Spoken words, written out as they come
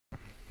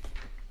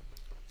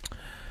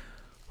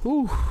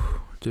Whew,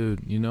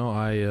 dude.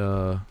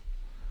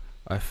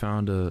 I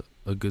found a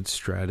good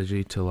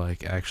strategy to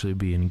like actually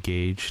be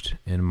engaged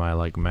in my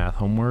like math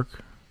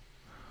homework.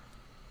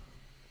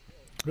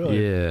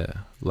 Really? Yeah,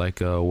 like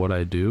what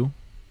I do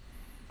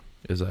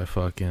is I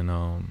fucking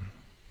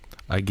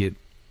I get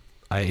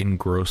I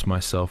engross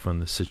myself in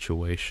the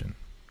situation,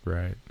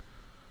 right?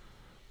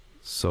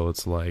 So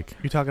it's like,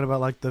 You talking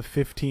about like the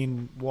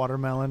 15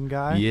 watermelon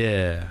guy?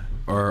 yeah,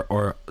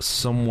 or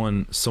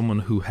someone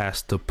who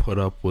has to put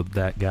up with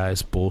that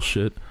guy's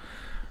bullshit,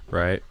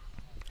 right?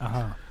 Uh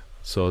huh.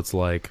 So it's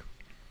like,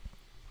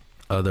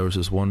 there was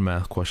this one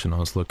math question I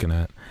was looking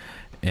at,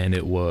 and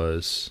it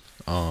was,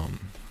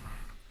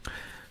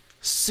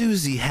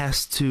 Susie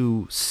has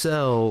to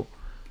sell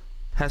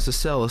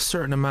a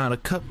certain amount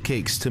of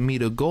cupcakes to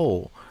meet a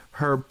goal.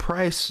 Her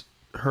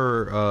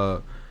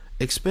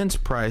expense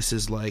price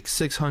is like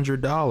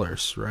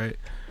 $600, right?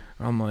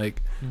 I'm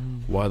like,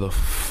 why the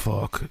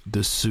fuck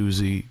does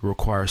Susie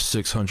require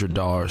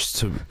 $600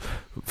 to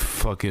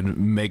fucking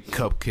make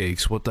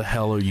cupcakes? What the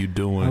hell are you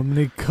doing? How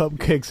many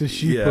cupcakes is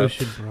she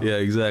pushing, bro? Yeah,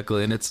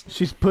 exactly. And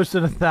She's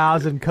pushing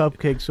 1,000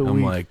 cupcakes a week.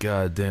 I'm like,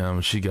 god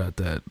damn, she got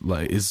that.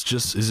 Like, is it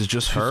just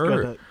She's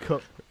her? got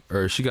that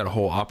Or she got a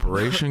whole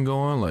operation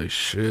going? Like,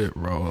 shit,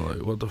 bro.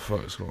 Like, what the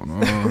fuck's going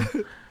on?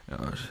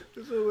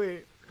 So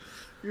wait,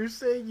 you're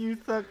saying you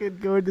fucking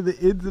go into the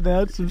ins and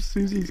outs of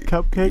Susie's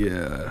cupcake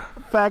Yeah.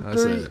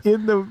 factory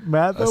in the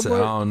math I said, I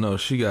homework? don't know.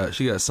 She got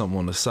something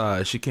on the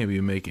side. She can't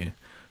be making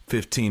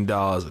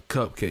 $15 a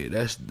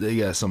cupcake. They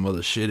got some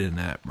other shit in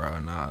that, bro.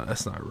 Nah,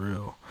 that's not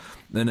real.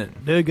 Then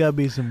There gotta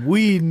be some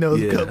weed in those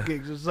Yeah.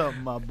 cupcakes or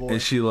something, my boy.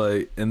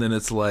 and then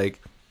it's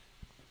like,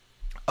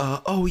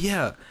 oh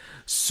yeah,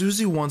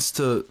 Susie wants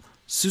to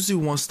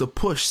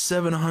push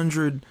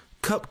 700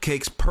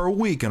 cupcakes per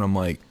week, and I'm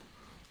like,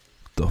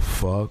 the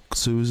fuck,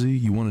 Susie?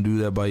 You want to do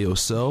that by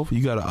yourself?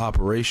 You got an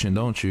operation,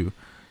 don't you?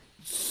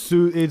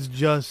 It's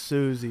just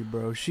Susie,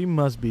 bro. She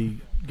must be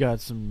got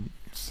some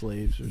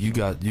slaves or You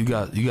something.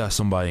 got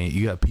somebody.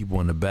 You got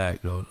people in the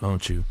back, though,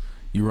 don't you?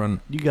 You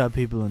run. You got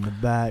people in the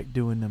back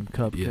doing them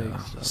cupcakes.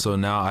 Yeah. So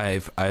now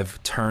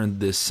I've turned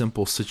this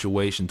simple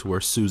situation to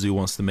where Susie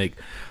wants to make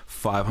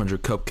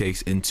 500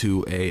 cupcakes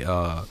into a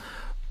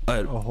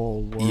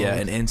whole world. Yeah,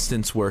 an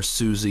instance where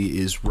Susie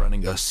is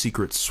running a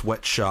secret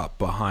sweatshop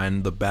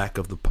behind the back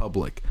of the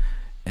public,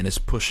 and is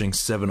pushing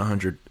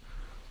 700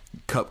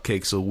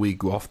 cupcakes a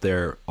week off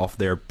their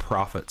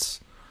profits.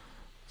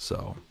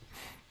 So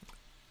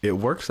it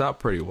works out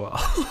pretty well.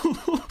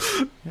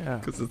 Yeah.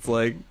 Because it's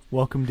like,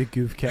 Welcome to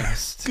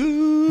GoofCast.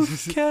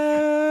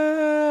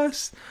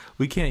 GoofCast.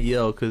 We can't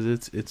yell because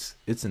it's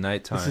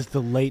nighttime. This is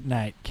the late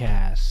night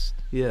cast.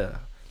 Yeah.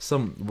 This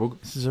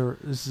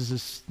is a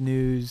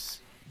snooze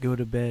go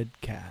to bed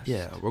cast.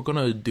 Yeah, we're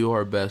gonna do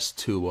our best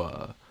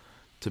to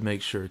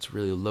make sure it's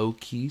really low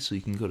key, so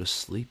you can go to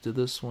sleep to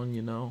this one.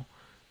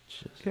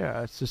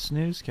 Yeah, it's a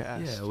snooze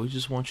cast. Yeah, we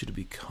just want you to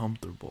be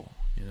comfortable.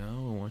 We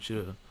want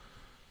you to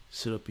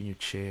sit up in your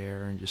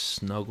chair and just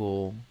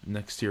snuggle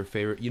next to your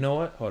favorite. You know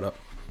what? Hold up.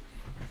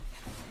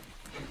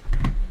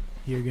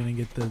 He's gonna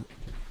get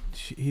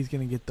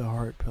the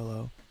heart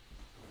pillow.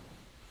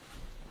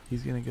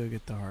 He's gonna go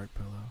get the heart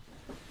pillow.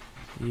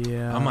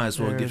 Yeah. I might as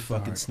well get there's the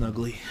fucking heart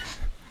snuggly.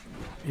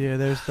 pillow. Yeah,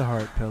 there's the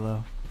heart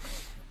pillow.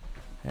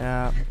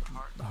 Yeah,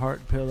 the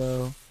heart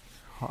pillow.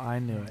 Oh, I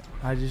knew it.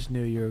 I just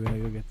knew you were gonna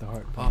go get the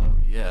heart pillow. Oh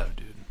yeah,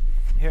 dude.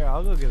 Here,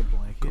 I'll go get a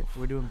blanket.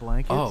 We're doing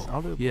blankets.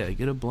 I'll do. Yeah,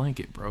 get a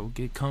blanket, bro.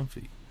 Get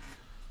comfy.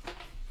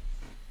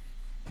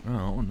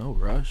 Oh, no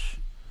rush.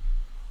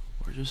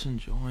 We're just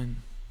enjoying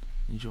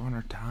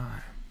our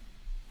time.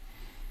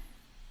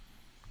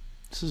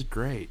 This is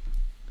great.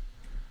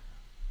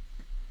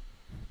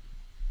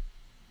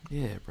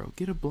 Yeah, bro,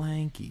 get a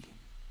blankie.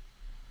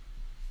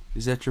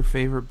 Is that your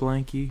favorite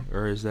blankie,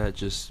 or is that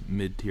just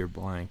mid-tier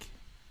blank?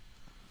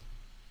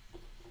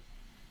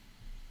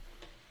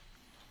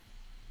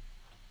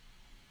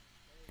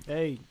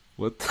 Hey.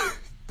 What?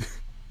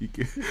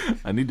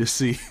 I need to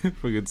see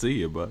if I can see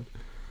you, bud.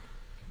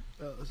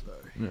 Oh,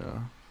 sorry. Yeah.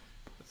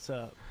 What's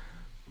up?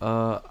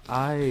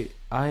 I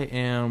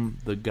am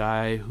the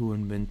guy who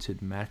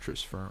invented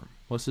Mattress Firm.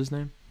 What's his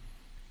name?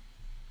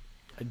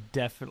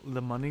 Definitely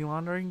the money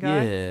laundering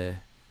guy. Yeah,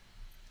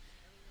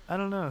 I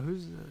don't know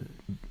who's.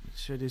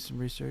 Should I do some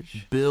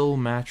research? Bill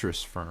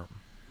Mattress Firm.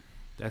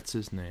 That's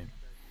his name.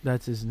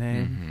 That's his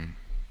name. Mm-hmm.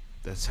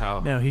 That's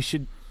how. No, he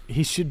should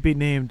be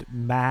named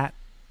Matt.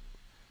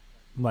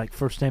 Like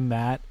first name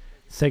Matt,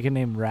 second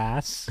name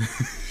Rass,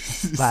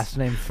 last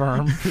name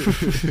Firm.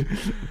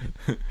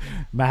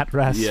 Matt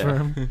Rass Yeah.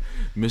 Firm.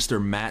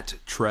 Mr. Matt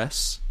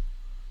Tress.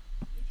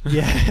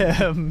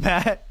 Yeah,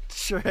 Matt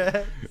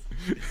Tress.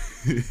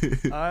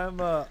 I'm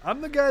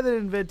the guy that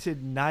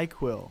invented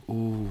NyQuil.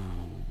 Ooh,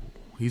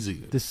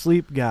 The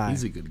sleep guy.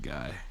 He's a good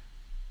guy.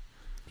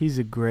 He's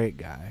a great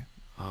guy.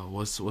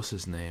 What's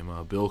his name?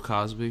 Bill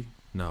Cosby?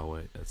 No,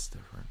 wait, that's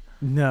different.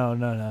 No,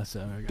 that's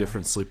the other guy.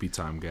 Different sleepy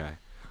time guy.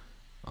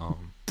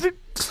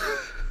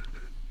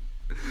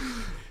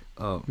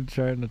 I'm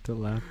trying not to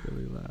laugh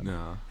really loud.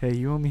 No. Hey,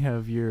 you only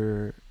have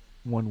your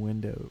one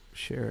window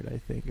shared, I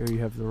think, or you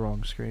have the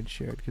wrong screen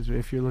shared. Because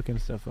if you're looking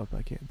stuff up,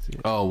 I can't see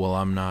it. Oh well,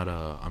 I'm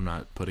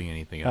not putting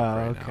anything up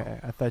right now. Okay.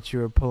 I thought you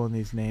were pulling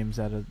these names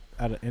out of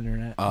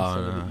internet. Oh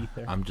instead of no, the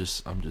ether. I'm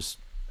just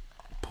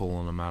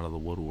pulling them out of the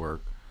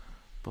woodwork.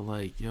 But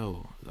like,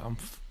 yo,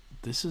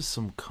 this is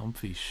some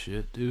comfy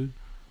shit, dude.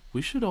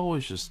 We should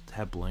always just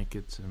have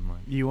blankets and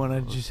like. You want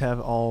to just have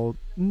all?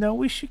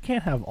 No,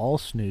 can't have all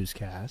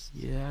SnoozeCasts.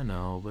 Yeah, I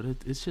know, but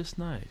it's just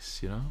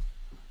nice, you know.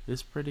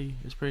 It's pretty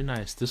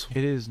nice.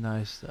 It is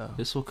nice though.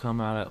 This will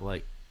come out at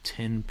like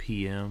 10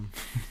 p.m.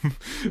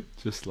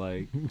 Just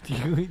like.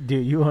 Do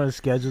you want to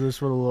schedule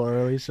this one a little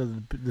early so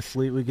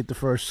we get the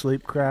first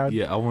sleep crowd?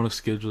 Yeah, I want to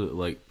schedule it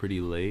like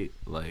pretty late.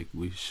 Like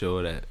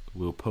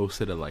we'll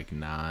post it at like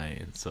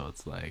 9, so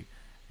it's like,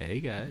 hey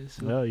guys.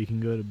 Well, you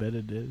can go to bed.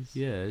 It is.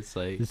 Yeah, it's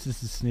like this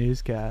is the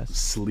SnoozeCast.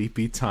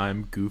 Sleepy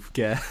time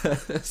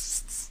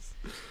Goofcast.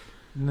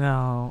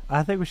 No,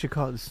 I think we should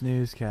call it the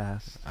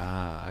SnoozeCast.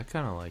 I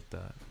kind of like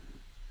that,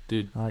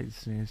 dude. I like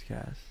the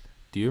SnoozeCast.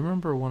 Do you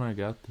remember when I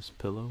got this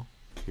pillow?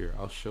 Here,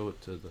 I'll show it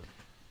to the.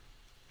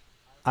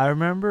 I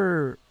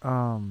remember.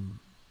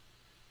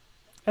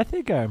 I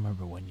think I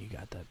remember when you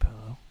got that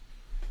pillow.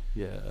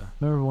 Yeah.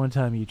 Remember one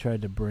time you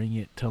tried to bring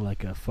it to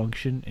like a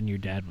function and your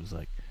dad was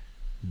like,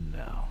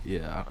 "No."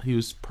 Yeah, he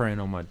was preying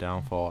on my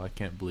downfall. I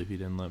can't believe he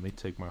didn't let me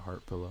take my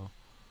heart pillow.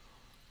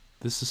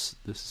 This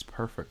is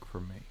perfect for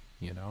me,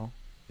 you know?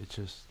 It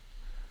just.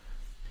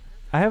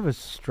 I have a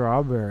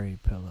strawberry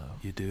pillow.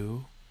 You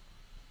do?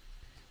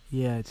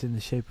 Yeah, it's in the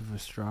shape of a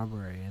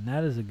strawberry, and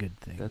that is a good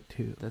thing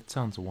too. That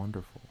sounds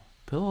wonderful.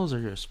 Pillows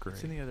are just great.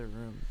 It's in the other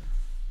room.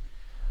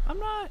 I'm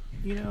not,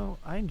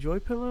 I enjoy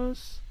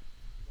pillows,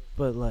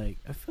 but like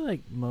I feel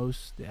like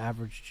the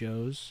average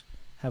Joes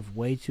have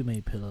way too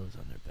many pillows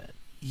on their bed.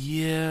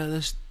 Yeah,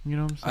 you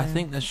know what I'm saying? I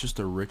think that's just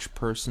a rich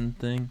person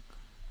thing,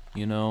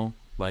 you know?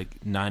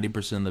 Like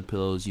 90% of the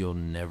pillows you'll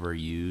never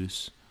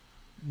use.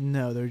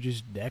 No, they're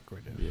just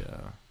decorative.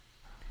 Yeah.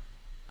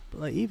 But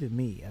like even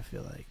me, I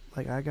feel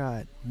like I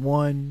got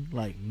one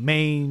like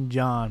main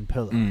John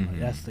pillow.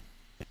 Mm-hmm. Like,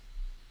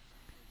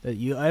 that's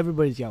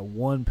everybody's got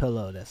one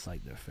pillow that's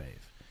like their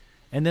fave.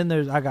 And then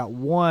I got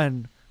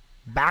one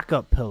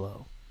backup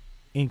pillow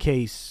in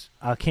case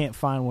I can't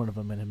find one of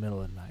them in the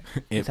middle of the night.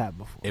 It's happened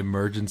before.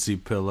 Emergency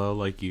pillow,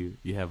 like you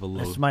have a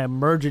little. That's my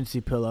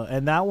emergency pillow,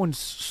 and that one's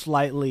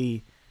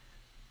slightly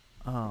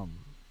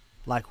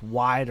like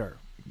wider.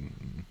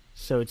 Mm.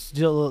 So it's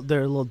still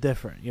they're a little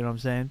different, you know what I'm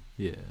saying?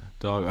 Yeah,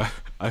 dog.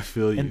 I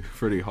feel you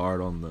pretty hard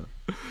on the.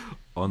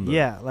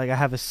 Yeah, like I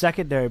have a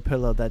secondary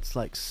pillow that's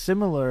like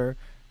similar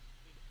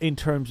in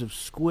terms of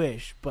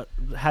squish, but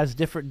has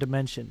different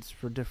dimensions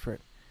for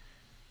different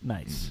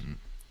nights.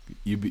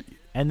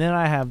 And then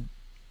I have.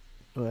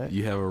 What?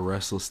 You have a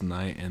restless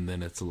night, and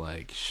then it's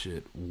like,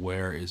 shit.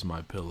 Where is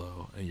my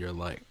pillow? And you're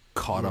like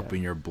caught up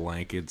in your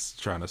blankets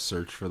trying to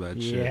search for that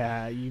shit.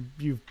 Yeah,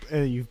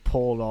 you've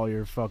pulled all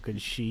your fucking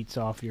sheets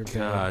off your bed.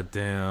 God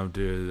damn,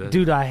 dude.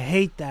 Dude, I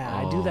hate that.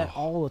 I do that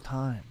all the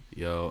time.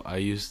 Yo,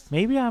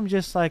 Maybe I'm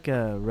just like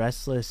a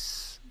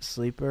restless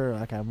sleeper.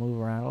 Like I move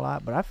around a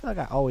lot, but I feel like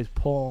I always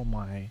pull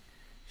my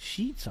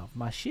sheets off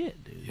my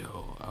shit, dude.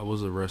 Yo, I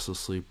was a restless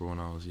sleeper when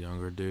I was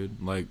younger,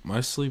 dude. Like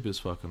my sleep is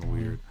fucking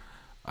weird.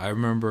 I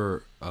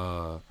remember,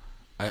 I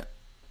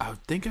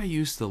think I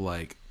used to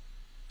like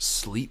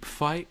sleep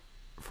fight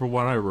for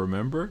what I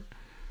remember.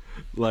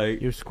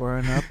 Like you're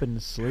squaring up in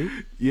the sleep.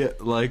 Yeah,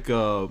 like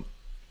I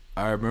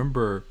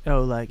remember.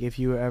 Oh, like if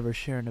you were ever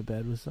sharing a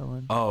bed with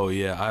someone. Oh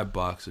yeah, I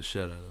boxed the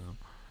shit out of them.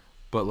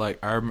 But like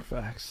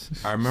Facts.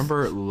 I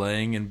remember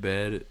laying in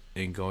bed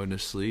and going to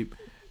sleep,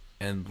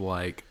 and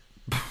like,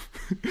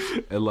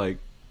 and like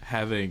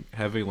having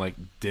like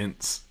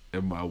dents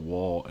in my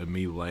wall and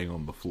me laying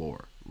on the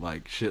floor,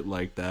 like shit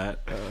like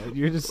that.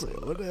 You're just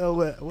like, what the hell?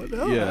 What the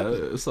hell? Yeah,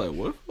 happened? It's like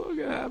what the fuck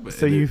happened?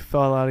 So you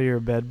fell out of your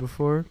bed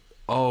before?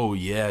 Oh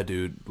yeah,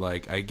 dude.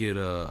 Like I get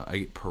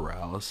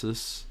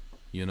paralysis,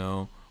 you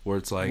know, where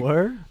it's like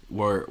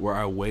where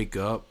I wake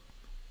up,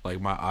 like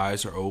my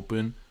eyes are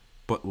open,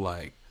 but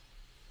like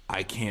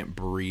I can't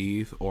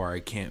breathe or I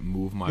can't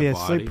move my body.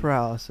 Yeah, sleep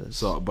paralysis.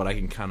 So, but I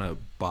can kind of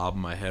bob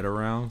my head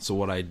around. So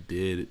what I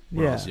did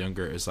when I was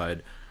younger is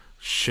I'd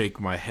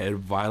shake my head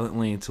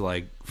violently until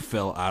I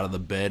fell out of the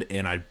bed,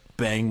 and I'd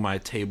bang my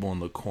table in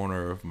the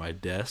corner of my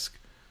desk.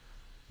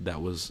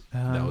 That was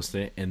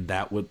and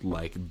that would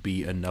like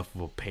be enough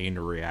of a pain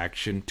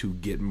reaction to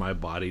get my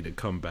body to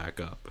come back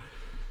up.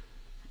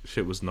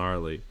 Shit was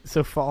gnarly.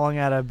 So falling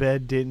out of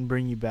bed didn't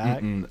bring you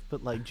back,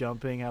 but like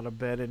jumping out of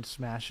bed and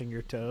smashing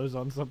your toes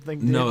on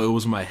something did? No, it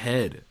was my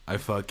head. I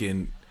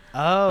fucking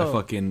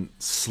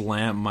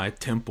slammed my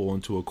temple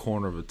into a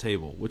corner of a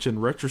table, which in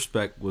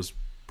retrospect was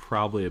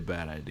probably a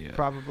bad idea.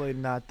 Probably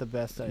not the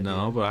best idea.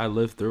 No, but I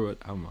lived through it.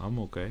 I'm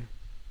okay.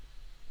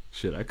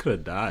 Shit, I could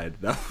have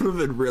died. That would have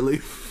been really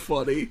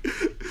funny.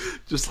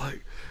 Just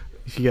like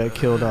if you got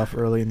killed off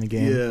early in the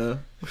game. Yeah.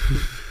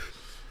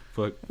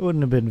 But It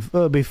wouldn't have been. It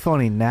would be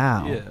funny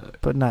now, yeah,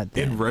 but not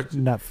then.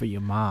 In Not for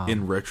your mom.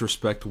 in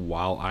retrospect,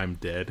 while I'm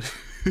dead.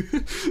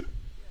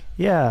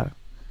 Yeah,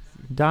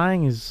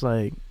 dying is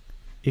like,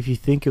 if you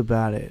think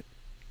about it,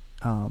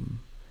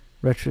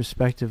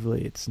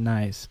 retrospectively, it's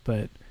nice,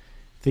 but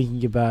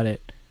thinking about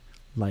it,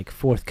 like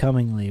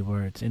forthcomingly,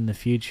 where it's in the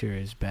future,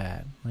 is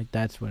bad. Like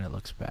that's when it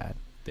looks bad.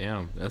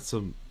 Damn, that's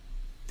some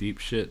deep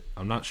shit.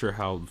 I'm not sure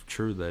how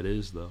true that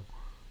is though,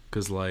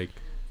 because like,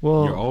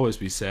 Well, you'll always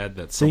be sad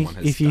that think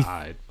someone has if you-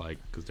 died, like,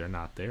 because they're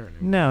not there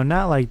anymore. no,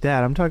 not like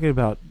that. I'm talking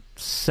about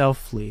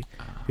selfly,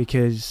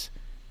 because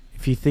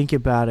if you think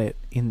about it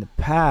in the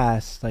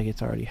past, like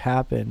it's already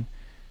happened,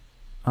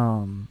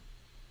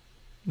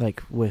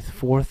 like with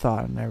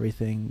forethought and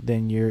everything,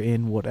 then you're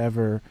in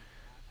whatever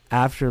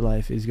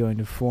afterlife is going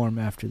to form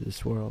after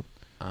this world.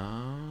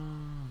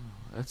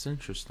 That's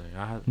interesting.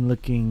 And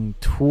looking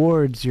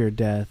towards your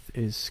death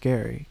is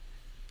scary.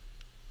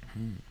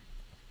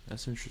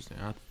 That's interesting.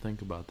 I have to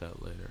think about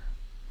that later.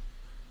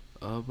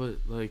 But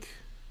like,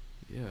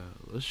 yeah,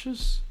 let's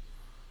just.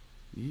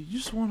 You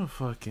just want to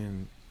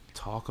fucking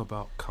talk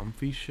about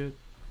comfy shit?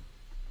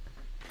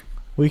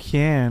 We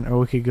can, or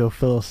we could go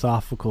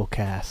philosophical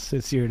cast.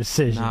 It's your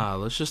decision. Nah,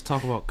 let's just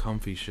talk about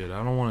comfy shit.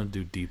 I don't want to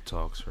do deep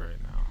talks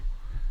right now.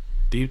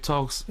 Deep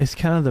talks. It's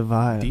kind of the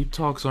vibe. Deep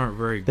talks aren't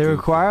very. They goofy.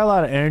 require a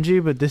lot of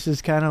energy, but this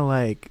is kind of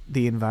like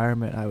the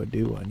environment I would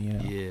do one, you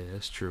know? Yeah,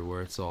 that's true.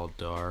 Where it's all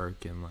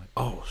dark and like,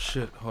 oh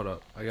shit, hold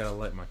up, I gotta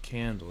light my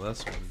candle.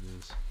 That's what it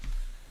is.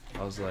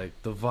 I was like,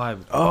 the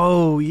vibe.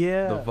 Oh,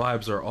 yeah. The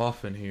vibes are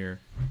off in here.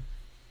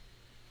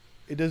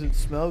 It doesn't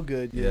smell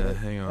good Yeah, yet.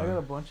 hang on. I got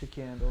a bunch of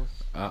candles.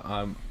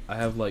 I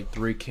have like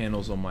 3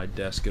 candles on my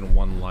desk and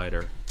 1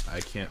 lighter. I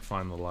can't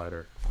find the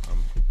lighter.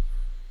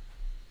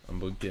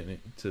 I'm getting it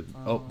to.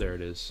 Oh, there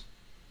it is.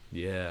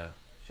 Yeah.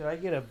 Should I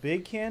get a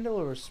big candle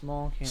or a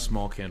small candle?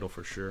 Small candle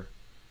for sure.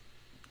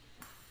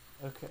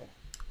 Okay.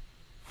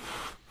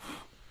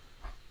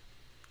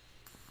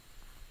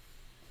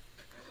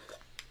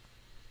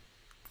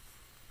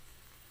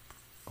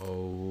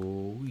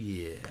 Oh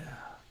yeah.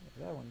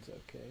 That one's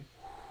okay.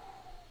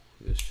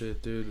 This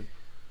shit, dude.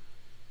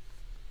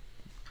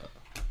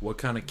 What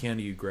kind of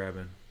candy you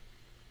grabbing?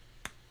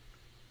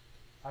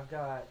 I've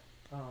got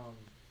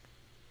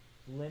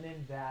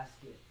linen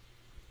basket.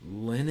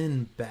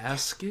 Linen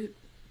basket?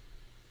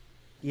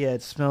 Yeah,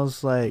 it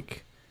smells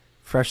like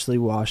freshly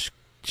washed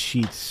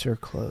sheets or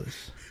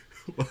clothes.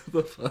 What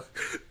the fuck?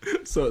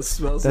 So it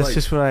smells That's like.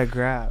 just what I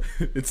grabbed.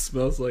 It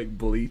smells like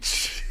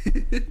bleach.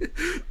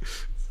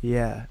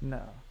 Yeah.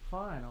 No.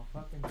 Fine, I'll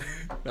fucking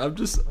drink. I'm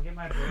just. Look at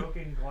my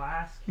broken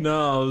glass.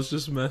 No, I was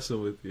just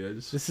messing with you. I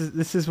just.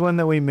 This is one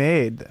that we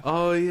made.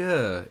 Oh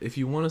yeah. If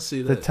you want to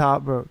see The that.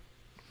 top broke.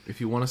 If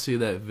you want to see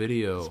that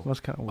video, Smells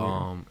kind of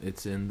weird.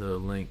 it's in the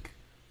link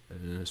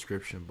in the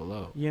description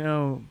below. You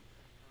know,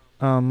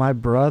 my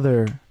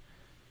brother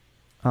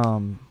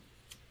came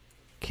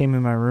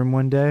in my room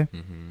one day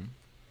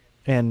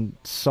and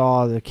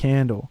saw the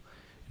candle,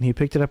 and he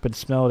picked it up and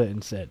smelled it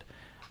and said,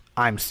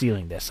 "I'm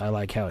stealing this. I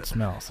like how it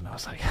smells." And I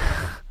was like,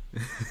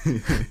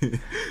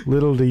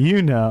 little do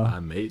you know, I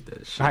made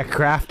that shit. I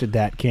crafted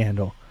that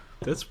candle.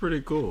 That's pretty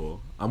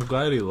cool. I'm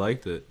glad he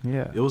liked it.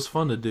 Yeah. It was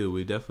fun to do.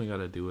 We definitely got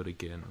to do it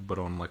again, but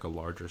on like a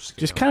larger scale.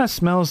 Just kind of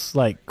smells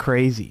like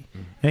crazy.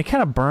 And it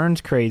kind of burns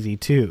crazy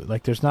too.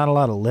 Like there's not a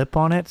lot of lip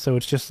on it, so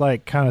it's just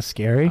like kind of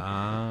scary.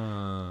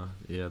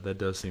 Yeah, that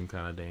does seem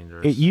kind of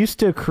dangerous. It used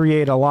to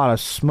create a lot of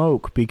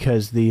smoke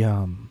because the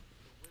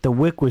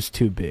wick was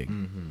too big.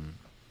 I'm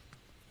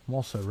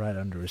also right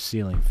under a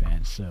ceiling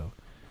fan, so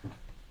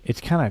it's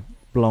kind of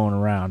blowing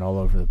around all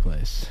over the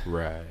place.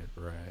 Right.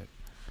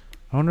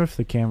 I wonder if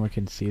the camera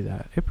can see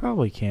that. It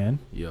probably can.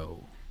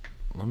 Yo,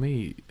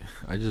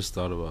 I just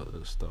thought about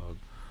this, dog.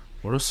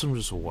 What are some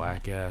just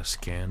whack ass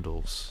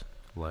candles?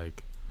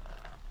 Like,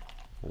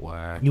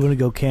 whack. You want to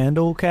go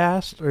candle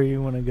cast or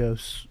you want to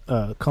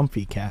go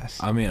comfy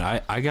cast? I mean,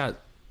 I got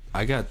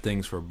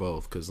things for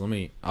both. Cause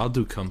I'll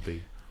do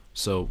comfy.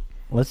 So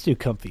let's do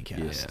comfy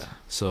cast. Yeah.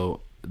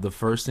 So the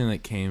first thing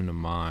that came to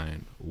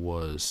mind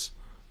was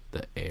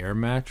the air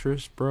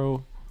mattress,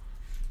 bro.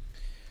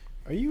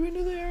 Are you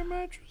into the air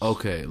mattress?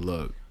 Okay,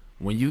 look.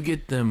 When you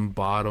get them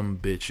bottom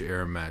bitch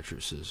air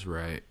mattresses,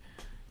 right?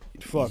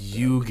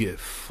 You get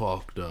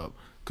fucked up.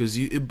 Because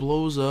it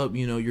blows up,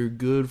 you're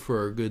good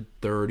for a good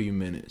 30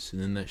 minutes.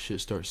 And then that shit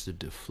starts to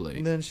deflate.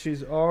 And then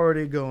she's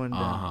already going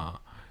down. Uh-huh.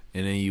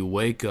 And then you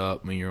wake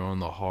up and you're on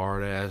the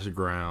hard-ass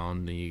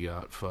ground and you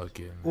got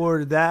fucking... Or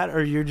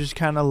you're just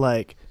kind of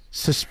like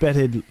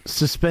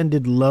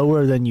suspended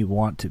lower than you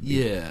want to be.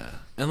 Yeah.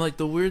 And like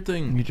the weird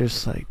thing... You're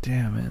just like,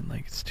 damn it,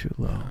 like it's too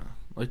low.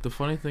 Like the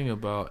funny thing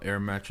about air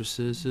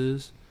mattresses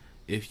is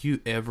if you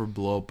ever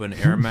blow up an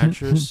air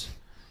mattress,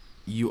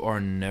 you are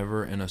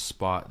never in a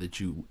spot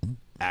that you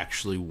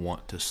actually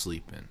want to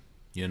sleep in,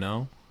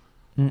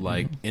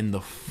 like in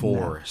the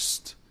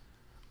forest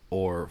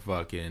or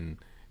fucking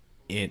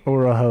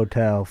or a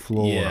hotel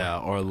floor. Yeah,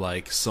 or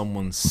like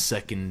someone's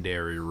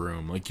secondary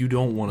room. Like you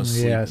don't want to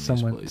sleep in these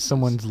places.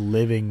 Someone's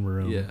living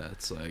room. Yeah,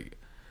 it's like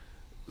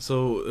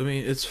So I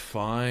mean, it's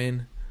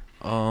fine.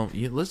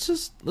 Yeah,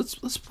 let's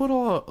put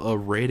a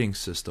rating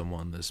system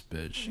on this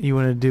bitch. You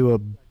want to do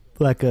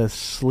a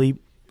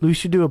sleep? We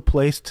should do a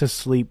place to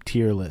sleep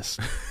tier list.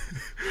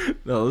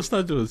 No, let's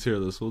not do a tier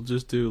list. We'll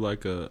just do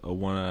like a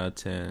 1 out of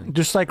 10.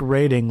 Just like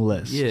rating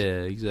list.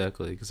 Yeah,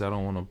 exactly. Because I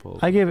don't want to pull.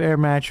 I give air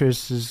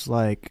mattresses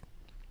like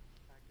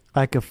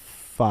a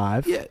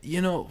 5.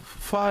 Yeah,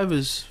 5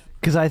 is.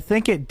 Because I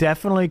think it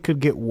definitely could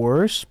get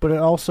worse, but it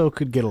also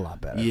could get a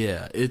lot better.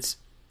 Yeah, it's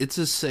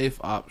a safe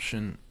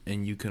option,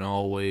 and you can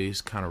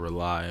always kind of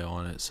rely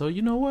on it. So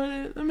you know what?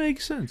 It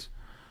makes sense.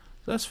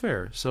 That's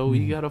fair. So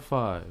you got a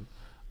 5.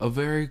 A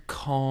very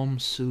calm,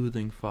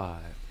 soothing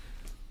 5.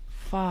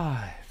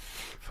 5.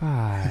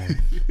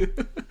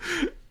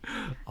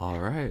 All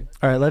right.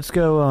 All right, let's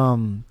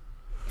go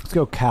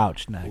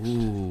couch next.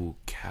 Ooh,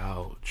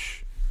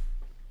 couch.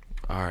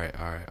 All right.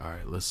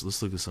 Let's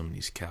look at some of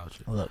these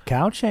couches. Look,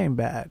 couch ain't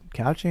bad.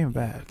 Couch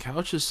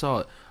Couch is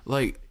solid.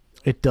 Like,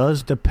 it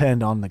does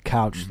depend on the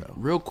couch, though.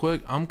 real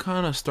quick, I'm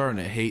kind of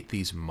starting to hate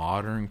these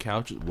modern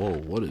couches. Whoa,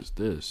 what is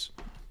this?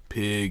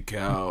 Pig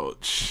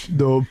couch.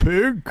 The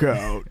pig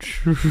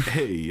couch.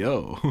 Hey,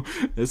 yo.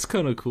 That's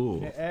kind of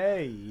cool.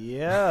 Hey,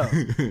 yo.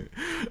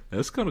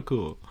 That's kind of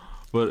cool.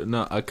 But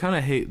no, I kind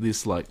of hate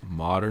this like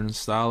modern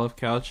style of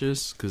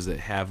couches because they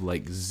have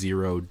like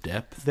zero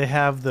depth. They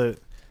have the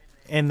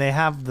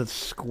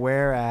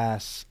square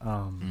ass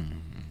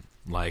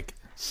Like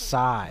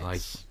sides.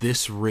 Like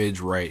this ridge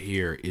right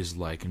here is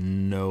like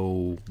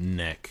no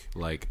neck.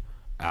 Like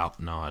out.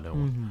 No, I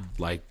don't.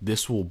 Like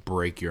this will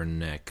break your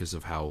neck because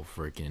of how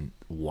freaking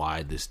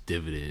wide this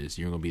divot is.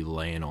 You're gonna be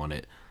laying on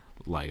it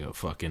like a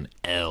fucking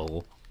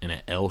L in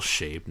an L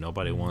shape.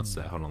 Nobody wants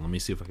that. Hold on, let me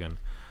see if I can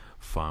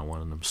find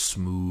one of them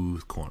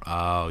smooth corners.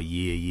 Oh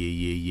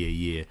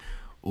yeah.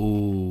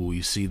 Ooh,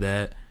 you see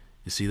that?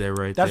 You see that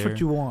right there? That's what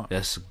you want.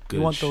 That's good.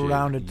 You want shit. the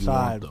rounded you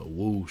side. Want the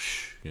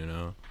whoosh,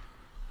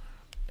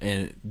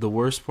 And the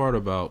worst part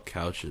about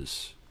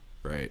couches,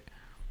 right?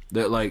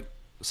 That like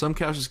some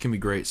couches can be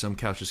great, some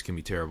couches can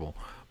be terrible,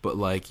 but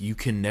like you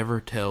can never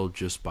tell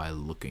just by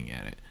looking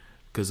at it,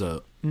 because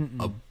a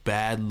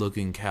bad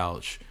looking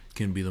couch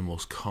can be the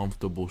most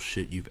comfortable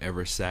shit you've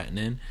ever sat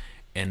in,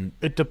 and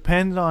it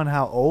depends on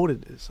how old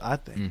it is, I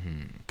think.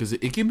 Because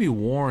it can be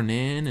worn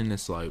in, and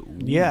it's like ooh.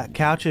 Yeah,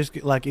 couches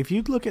like if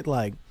you look at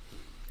like,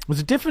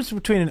 there's a difference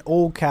between an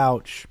old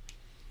couch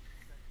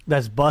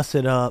that's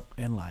busted up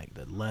and like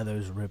the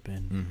leather's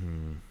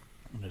ripping,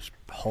 and there's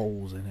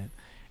holes in it,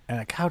 and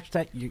a couch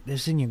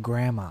that's in your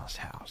grandma's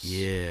house.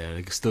 Yeah,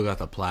 it still got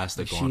the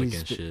plastic on it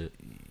and shit.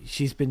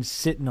 She's been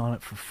sitting on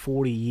it for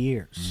 40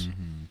 years,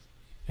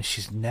 and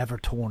she's never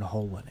torn a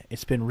hole in it.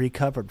 It's been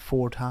recovered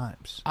 4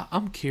 times.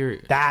 I'm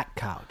curious. That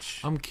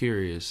couch. I'm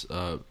curious.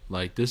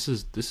 Like this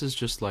is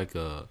just like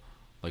a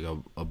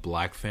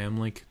black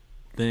family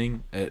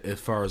thing, as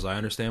far as I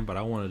understand. But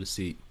I wanted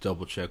to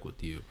double check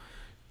with you.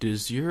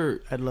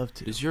 I'd love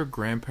to. Does your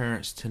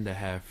grandparents tend to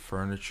have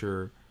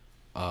furniture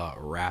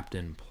wrapped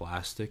in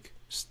plastic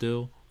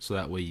still, so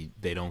that way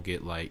they don't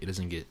get it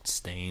doesn't get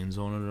stains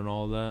on it and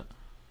all that?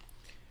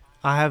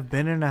 I have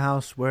been in a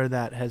house where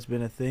that has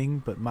been a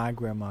thing, but my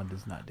grandma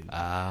does not do that.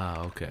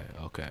 Ah,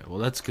 okay. Well,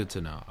 that's good to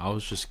know. I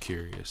was just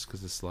curious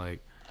because it's like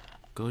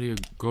go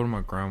to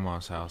my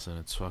grandma's house and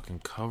it's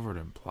fucking covered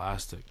in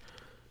plastic,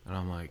 and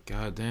I'm like,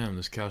 God damn,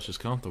 this couch is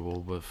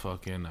comfortable, but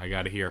fucking I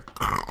gotta hear.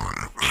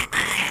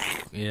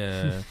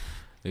 Yeah,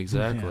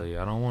 exactly.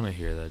 Yeah. I don't want to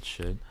hear that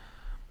shit.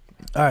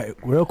 All right,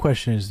 real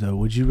question is though,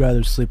 would you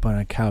rather sleep on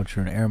a couch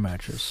or an air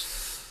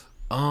mattress?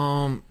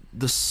 I'm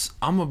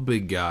a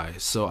big guy,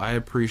 so I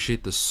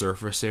appreciate the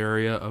surface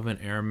area of an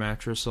air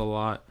mattress a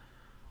lot.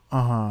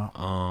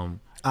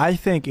 I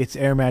think it's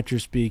air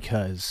mattress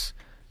because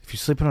if you're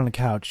sleeping on a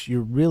couch,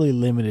 you're really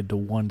limited to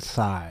one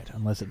side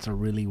unless it's a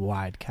really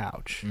wide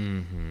couch.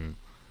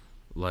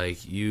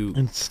 Like you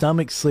and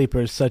stomach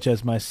sleepers such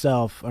as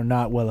myself are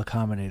not well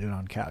accommodated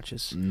on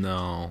couches.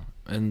 No,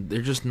 and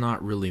they're just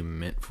not really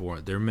meant for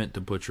it. They're meant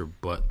to put your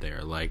butt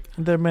there. Like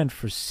they're meant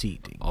for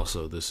seating.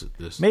 Also, this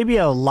maybe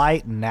a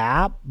light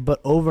nap,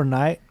 but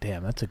overnight,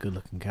 damn, that's a good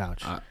looking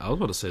couch. I was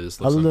about to say this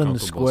looks other than the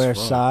uncomfortable square as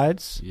fuck.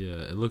 sides. Yeah,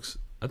 it looks.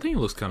 I think it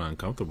looks kind of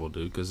uncomfortable,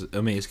 dude. Because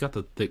I mean, it's got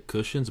the thick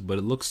cushions, but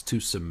it looks too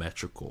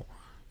symmetrical.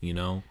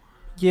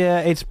 Yeah,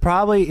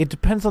 it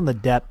depends on the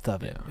depth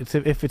of it.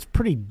 Yeah. If it's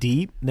pretty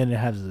deep, then it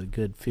has a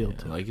good feel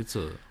to it. Like it's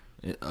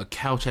a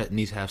couch that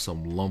needs to have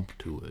some lump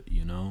to it,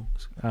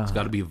 It's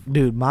got to be.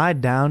 Dude, my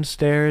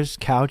downstairs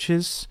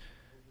couches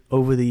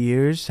over the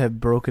years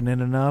have broken in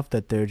enough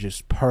that they're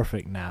just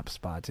perfect nap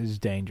spots. It's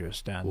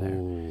dangerous down there.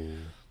 Ooh,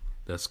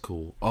 that's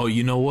cool. Oh,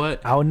 you know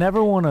what? I would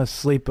never want to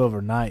sleep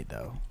overnight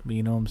though. But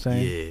you know what I'm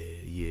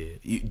saying?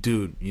 Yeah.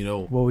 Dude,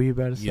 What were you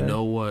about to say? You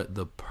know what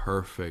the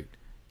perfect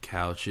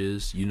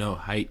couches, this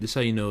is how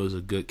you know it's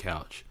a good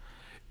couch.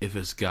 If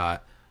it's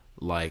got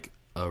like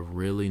a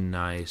really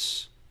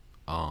nice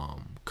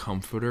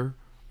comforter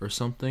or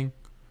something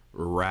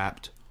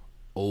wrapped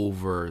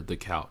over the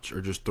couch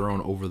or just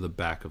thrown over the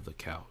back of the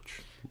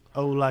couch.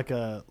 Oh, like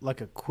a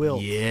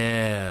quilt.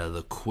 Yeah,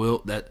 the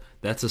quilt.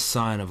 That's a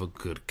sign of a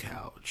good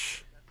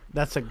couch.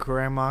 That's a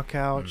grandma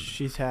couch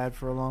she's had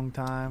for a long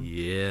time.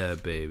 Yeah,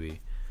 baby.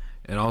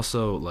 And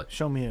also, like,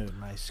 Show me a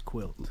nice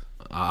quilt.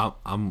 I'm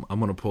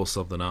gonna pull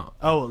something out.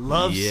 Oh,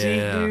 love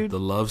seat, dude. The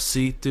love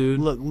seat, dude.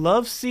 Look,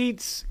 love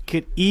seats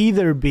could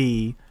either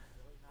be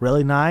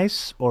really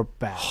nice or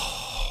bad.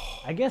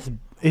 I guess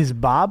is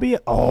Bobby?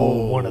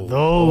 Oh, one of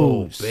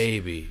those. Oh,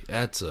 baby,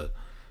 that's a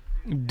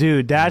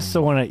dude. That's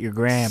the one at your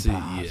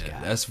grandpa's.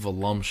 yeah, that's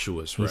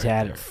voluptuous. He's right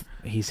had there.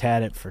 He's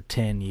had it for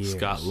 10 years. It's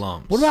got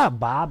lumps. What about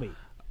Bobby?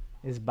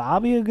 Is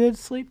Bobby a good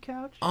sleep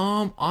couch?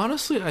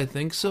 Honestly, I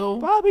think so.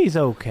 Bobby's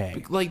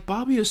okay. Like,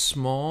 Bobby is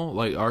small,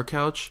 like our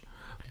couch,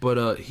 but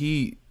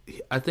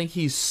I think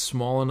he's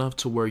small enough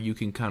to where you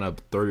can kind of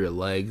throw your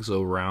legs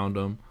around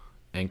him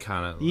and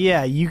kind of.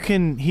 Yeah, you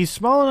can. He's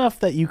small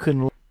enough that you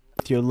can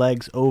lift your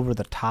legs over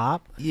the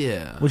top.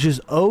 Yeah. Which is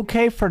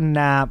okay for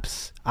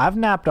naps. I've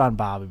napped on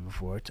Bobby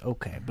before. It's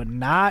okay, but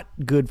not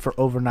good for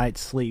overnight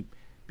sleep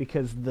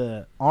because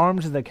the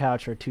arms of the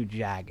couch are too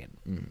jagged.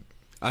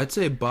 I'd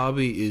say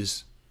Bobby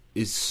is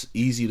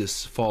easy to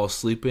fall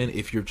asleep in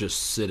if you're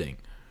just sitting,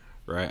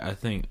 right? I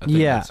think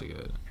yeah. That's a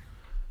good.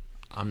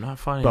 I'm not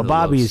finding. But the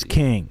Bobby love is seat.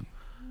 king.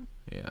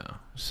 Yeah.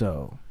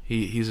 So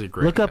He's a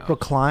great. look up couch.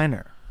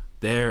 recliner.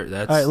 There.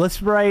 That's. All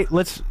right,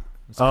 let's.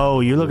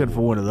 Oh, you're looking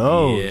for one of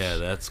those. Yeah,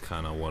 that's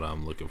kind of what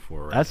I'm looking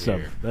for right That's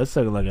here. that's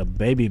like a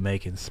baby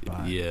making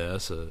spot. Yeah,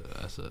 that's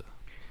a.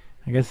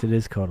 I guess it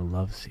is called a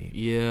love seat.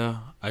 Yeah,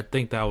 I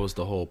think that was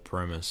the whole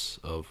premise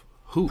of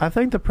who. I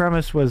think the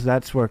premise was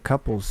that's where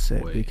couples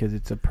sit Wait. because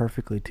it's a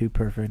perfectly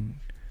perfect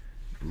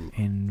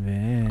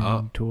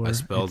inventor. I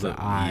spelled it's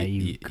it.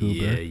 You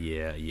cougar.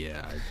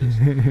 Yeah.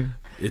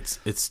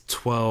 It's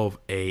 12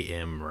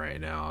 a.m. right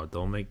now.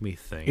 Don't make me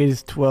think. It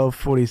is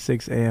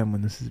 12:46 a.m.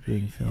 when this is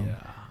being filmed.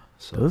 Yeah.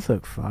 So Those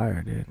look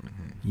fire, dude.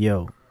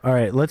 Yo. All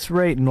right, let's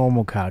rate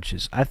normal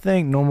couches. I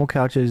think normal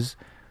couches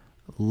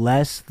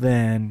less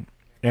than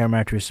air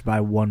mattress by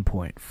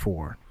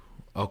 1.4.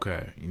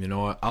 okay, you know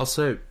what? I'll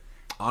say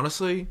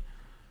honestly,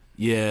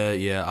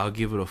 yeah. I'll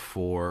give it a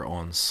 4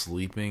 on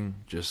sleeping,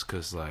 just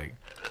because like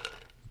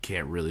you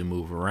can't really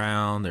move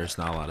around. There's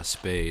not a lot of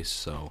space,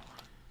 so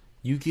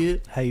you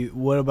get. Hey,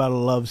 what about a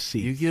love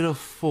seat? You get a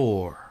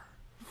 4.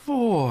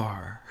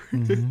 4.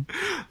 Mm-hmm.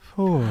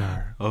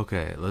 4.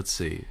 Okay, let's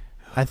see.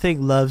 I think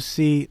love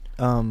seat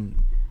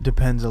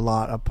depends a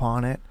lot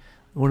upon it.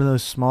 One of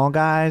those small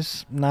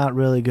guys, not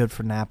really good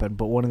for napping,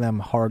 but one of them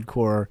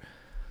hardcore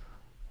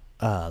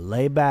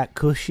layback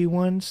cushy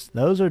ones,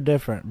 those are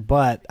different.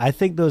 But I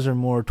think those are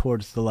more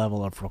towards the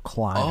level of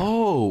recliner.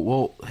 Oh,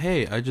 well,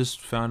 hey, I just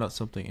found out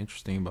something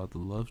interesting about the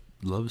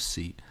love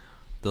seat.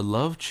 The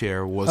love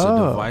chair was a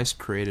device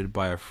created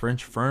by a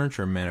French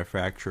furniture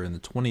manufacturer in the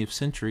 20th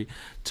century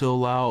to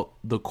allow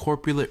the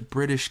corpulent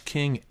British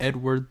King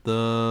Edward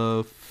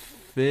the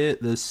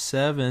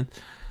Seventh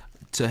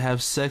to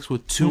have sex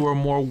with 2 or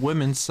more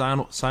women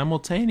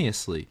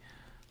simultaneously.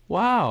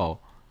 Wow,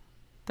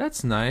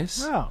 that's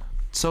nice. Wow.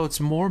 So it's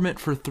more meant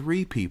for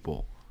 3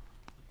 people.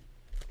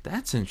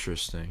 That's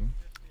interesting.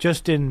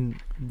 Just in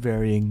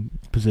varying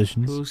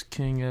positions. Who's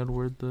King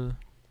Edward the?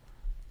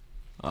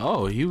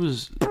 Oh, he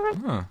was.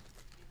 Huh.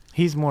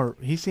 He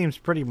seems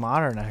pretty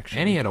modern, actually.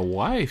 And he had a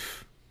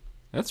wife.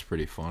 That's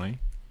pretty funny.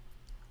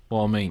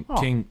 Well, I mean,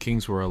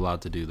 kings were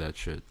allowed to do that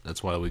shit.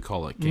 That's why we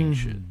call it king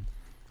shit.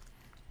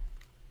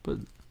 But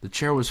the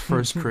chair was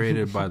first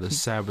created by the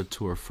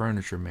Saboteur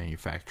furniture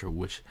manufacturer,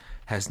 which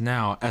has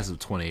now, as of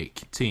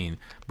 2018,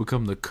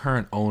 become the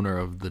current owner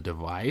of the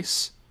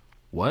device.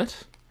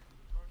 What?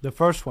 The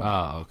first one.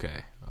 Oh,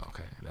 okay.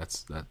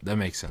 That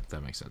makes sense.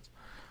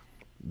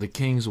 The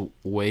king's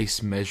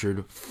waist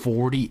measured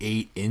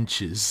 48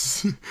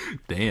 inches.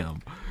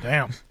 Damn.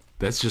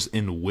 That's just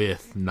in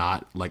width,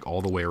 not like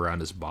all the way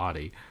around his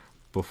body.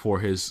 Before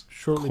his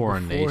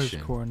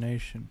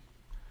coronation.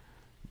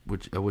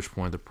 At which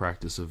point the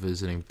practice of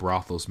visiting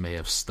brothels may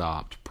have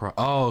stopped.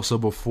 So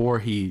before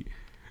he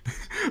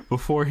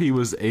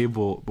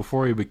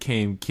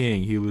became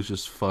king, he was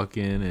just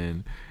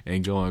fucking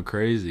and going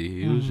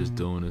crazy. He was just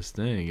doing his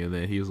thing, and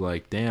then he was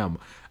like, "Damn,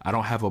 I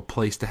don't have a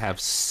place to have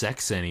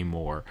sex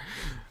anymore."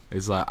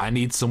 It's like I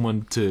need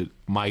someone to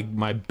my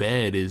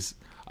bed is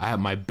I have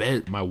my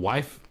bed.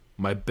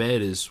 My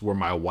bed is where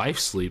my wife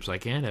sleeps. I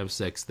can't have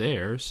sex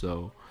there,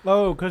 so.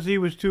 Oh, because he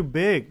was too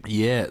big.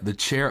 Yeah, the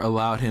chair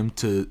allowed him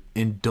to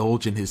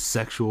indulge in his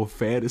sexual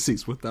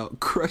fantasies without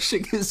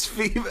crushing his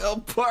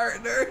female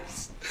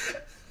partners.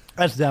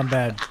 That's damn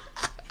bad.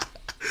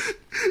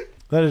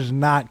 That is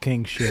not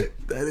king shit.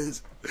 That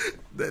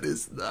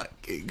is not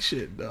king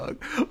shit,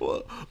 dog.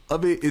 Well, I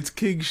mean, it's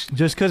king shit.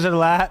 Just because of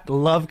that,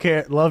 love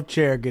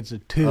chair gets a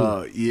 2.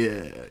 Oh,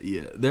 yeah.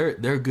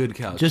 They're good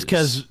couches. Just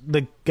because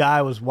the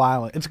guy was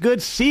wild. It's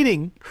good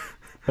seating,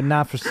 but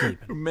not for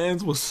sleeping.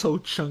 Man's was so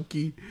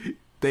chunky.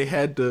 They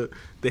had to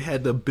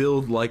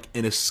build like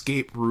an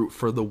escape route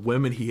for the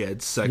women he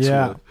had sex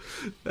with.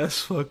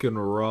 That's fucking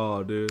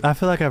raw, dude. I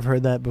feel like I've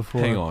heard that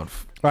before. Hang on.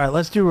 All right,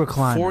 let's do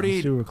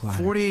recliner.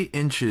 48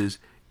 inches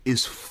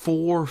is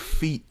 4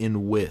 feet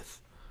in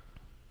width.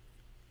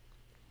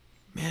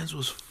 Man's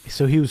was...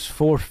 So he was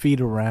 4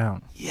 feet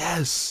around.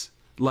 Yes.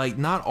 Like,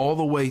 not all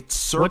the way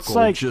circle,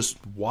 like,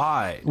 just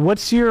wide.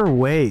 What's your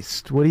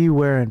waist? What do you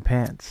wear in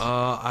pants?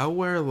 I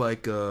wear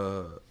like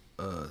a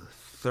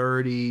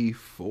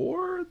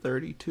 34,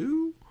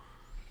 32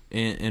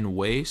 in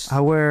waist.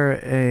 I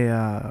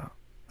wear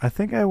I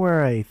think I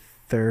wear a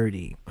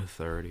 30. A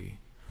 30.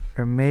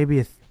 Or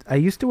maybe I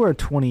used to wear a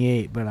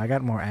 28, but I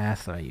got more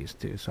ass than I used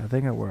to, so I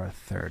think I wear a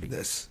 30.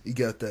 You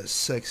got that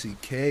sexy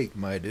cake,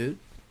 my dude.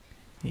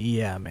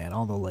 Yeah, man,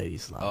 all the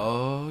ladies love it.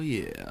 Oh,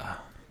 yeah.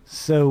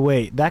 So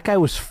wait, that guy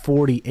was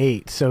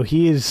 48, so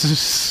he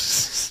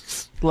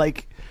is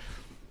like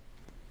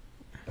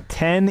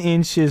 10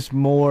 inches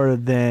more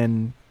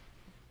than...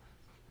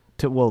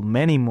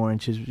 many more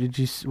inches.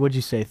 What'd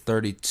you say?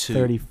 32.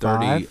 35?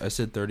 30, I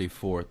said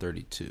 34,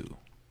 32.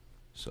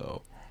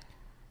 So,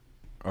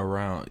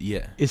 around,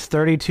 yeah. Is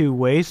 32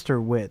 waist or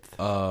width?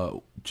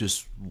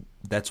 Just,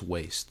 that's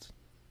waist.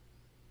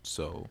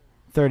 So.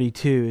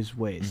 32 is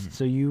waist. Mm-hmm.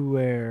 So you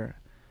wear...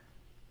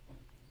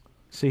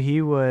 So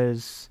he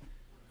was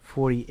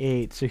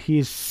 48. So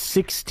he's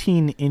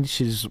 16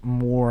 inches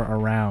more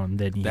around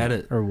than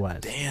you or was.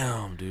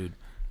 Damn, dude.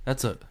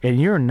 And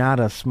you're not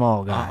a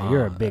small guy.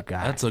 You're a big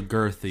guy. That's a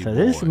girthy boy. So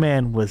this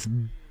man was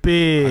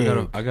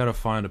big. I gotta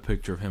find a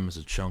picture of him as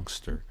a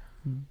chunkster.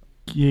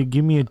 Yeah,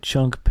 give me a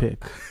chunk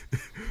pic.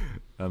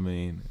 I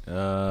mean,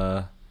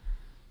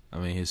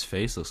 his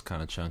face looks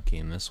kind of chunky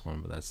in this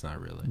one, but that's not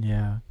really.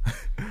 Yeah.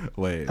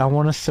 Wait. I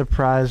want a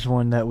surprise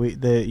one that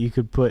you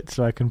could put,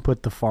 so I can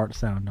put the fart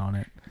sound on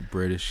it.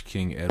 British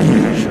King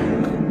Edward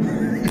chunk.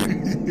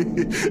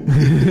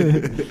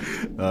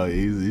 Oh,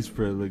 he's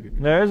pretty looking.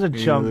 There's a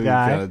chunk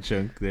guy. Kind of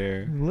chunk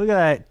there. Look at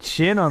that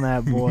chin on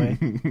that boy.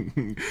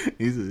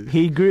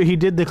 He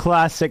did the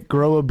classic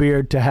grow a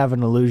beard to have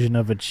an illusion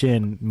of a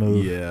chin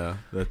move. Yeah,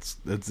 that's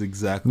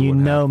exactly. You what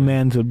know, happened.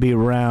 man's would be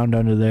round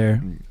under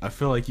there. I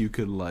feel like you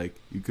could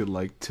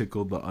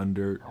tickle the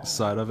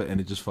underside of it and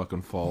it just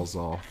fucking falls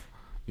off.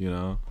 You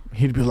know?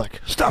 He'd be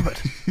like, "Stop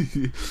it!"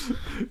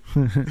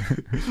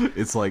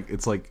 It's like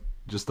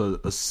just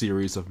a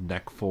series of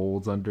neck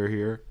folds under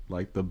here,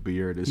 like the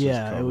beard is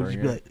just covering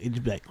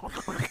it'd be like.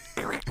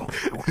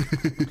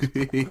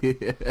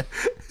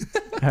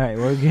 All right,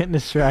 we're getting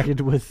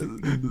distracted with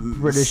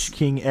British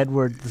King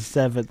Edward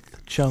VII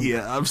chunk.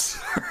 Yeah, I'm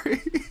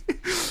sorry.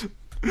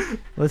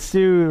 Let's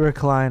do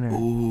recliner.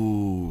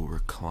 Ooh,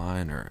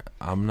 recliner.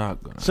 I'm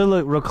not gonna. So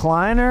look,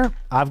 recliner.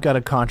 I've got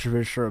a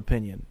controversial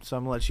opinion, so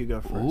I'm gonna let you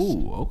go first.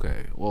 Ooh,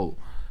 okay. Well,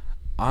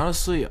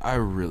 honestly, I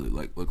really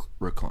like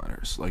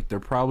recliners. Like, they're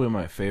probably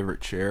my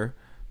favorite chair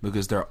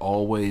because they're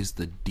always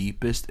the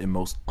deepest and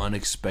most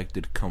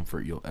unexpected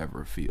comfort you'll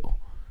ever feel.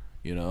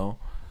 You know,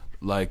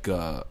 like,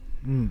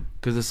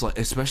 because it's like,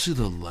 especially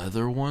the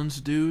leather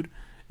ones, dude.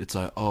 It's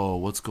like, oh,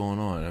 what's going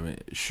on? I mean,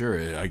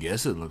 sure, I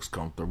guess it looks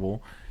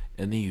comfortable.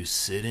 And then you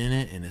sit in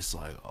it, and it's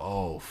like,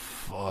 oh,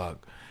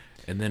 fuck.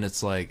 And then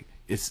it's like,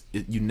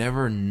 you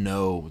never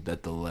know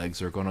that the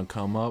legs are going to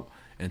come up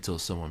until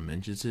someone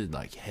mentions it.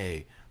 Like,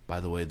 hey, by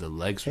the way, the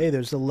legs... Hey,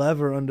 there's a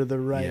lever under the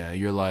right... Yeah,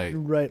 you're like...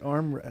 right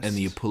armrest. And then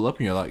you pull up,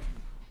 and you're like,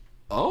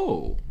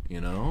 oh, you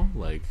know?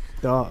 Like,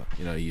 dog.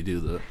 You know, you do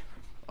the,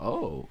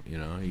 oh, you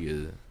know?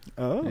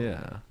 Oh.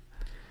 Yeah.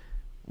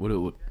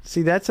 What,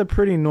 see, that's a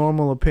pretty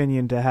normal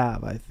opinion to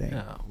have, I think.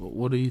 Yeah.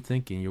 What are you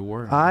thinking? You're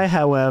wearing...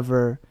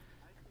 However...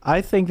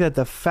 I think that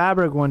the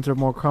fabric ones are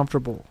more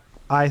comfortable.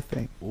 I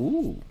think.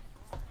 Ooh.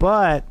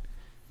 But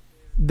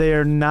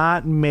they're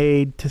not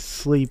made to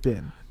sleep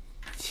in.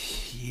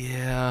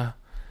 Yeah.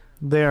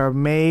 They are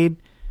made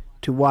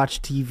to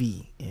watch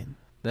TV in.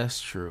 That's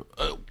true.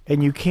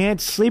 And you can't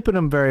sleep in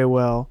them very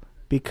well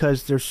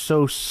because they're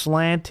so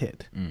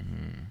slanted.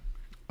 Mm-hmm.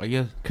 I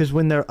guess. Because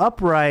when they're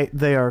upright,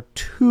 they are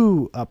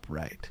too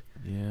upright.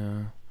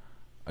 Yeah.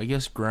 I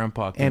guess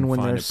Grandpa can and when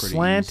find they're it pretty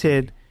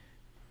slanted... easy.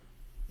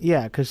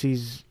 Yeah, because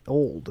he's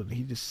old and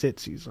he just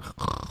sits. He's like,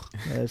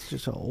 that's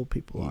just how old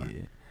people are.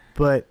 Yeah.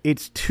 But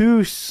it's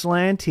too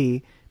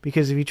slanty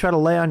because if you try to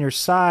lay on your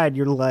side,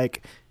 you're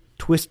like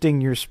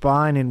twisting your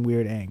spine in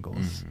weird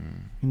angles. Mm-hmm.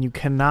 And you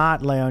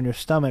cannot lay on your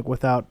stomach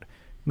without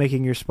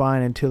making your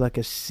spine into like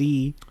a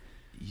C.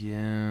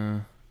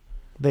 Yeah.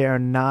 They are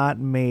not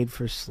made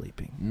for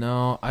sleeping.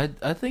 No, I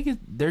think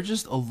they're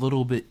just a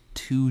little bit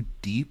too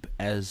deep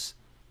as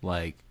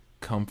like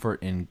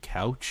comfort and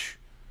couch.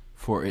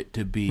 For it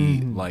to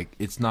be like,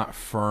 it's not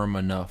firm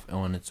enough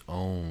on its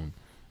own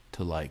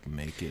to like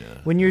make it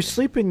a... When you're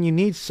sleeping, you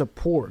need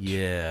support.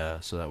 Yeah,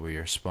 so that way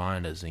your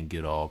spine doesn't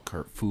get all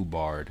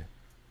foobarred.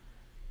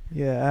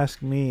 Yeah,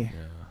 ask me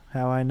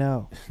how I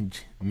know.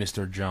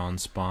 Mr. John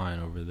Spine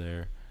over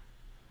there.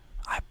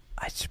 I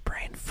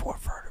sprained 4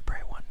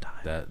 vertebrae one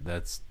time.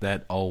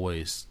 That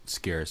always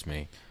scares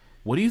me.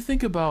 What do you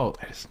think about...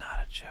 That is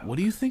not a joke. What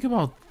do you think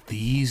about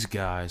these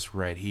guys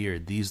right here?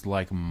 These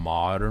like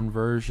modern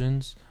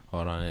versions...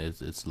 Hold on,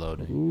 it's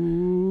loading.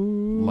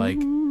 Ooh. Like,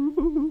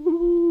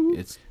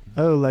 it's...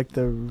 Oh, like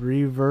the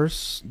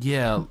reverse?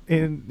 Yeah.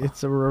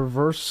 It's a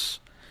reverse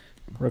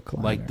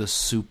recliner. like the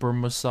super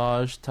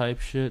massage type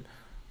shit,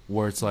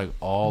 where it's like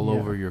all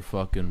over your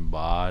fucking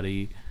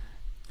body.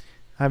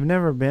 I've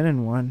never been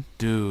in one.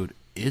 Dude,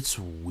 it's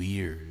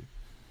weird.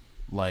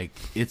 Like,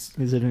 Is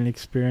it an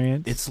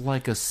experience? It's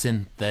like a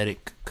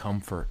synthetic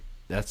comfort.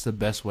 That's the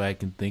best way I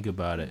can think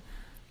about it.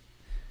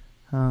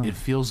 Oh. It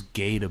feels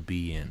gay to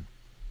be in.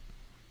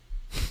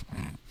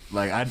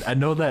 Like, I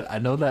know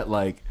that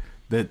like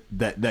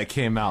that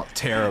came out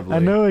terribly. I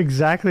know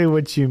exactly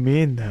what you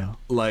mean, though.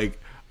 Like,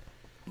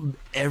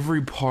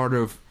 every part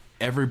of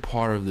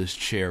this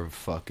chair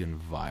fucking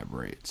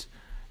vibrates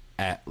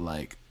at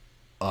like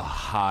a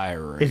high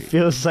rate. It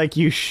feels like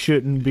you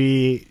shouldn't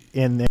be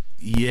in there.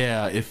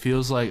 Yeah, it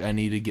feels like I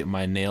need to get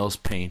my nails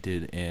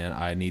painted and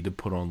I need to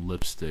put on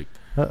lipstick.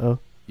 Uh-oh.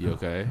 You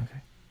okay?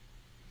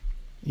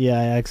 Yeah,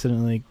 I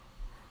accidentally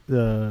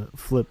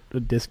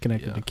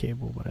disconnected the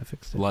cable, but I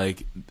fixed it.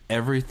 Like,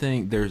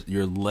 everything,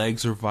 your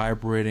legs are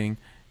vibrating,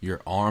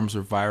 your arms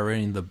are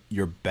vibrating,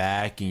 your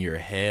back and your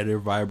head are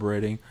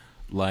vibrating.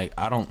 Like,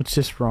 it's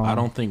just wrong. I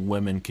don't think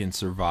women can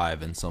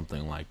survive in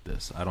something like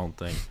this. I don't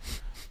think.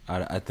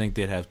 I think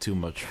they'd have too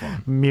much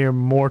fun. Mere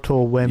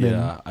mortal women.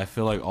 Yeah, I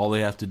feel like all they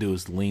have to do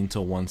is lean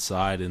to one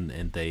side,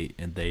 and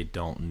they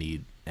don't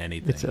need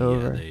anything. It's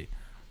over. Yeah,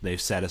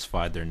 they've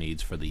satisfied their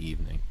needs for the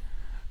evening.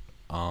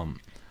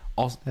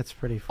 Also, that's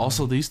pretty funny.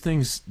 Also, these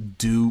things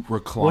do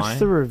recline. What's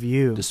the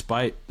review?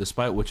 Despite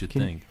what you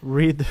think.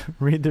 Read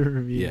the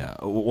review. Yeah,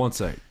 one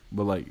sec.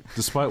 But like,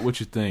 despite what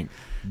you think,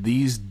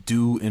 these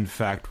do in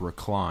fact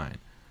recline.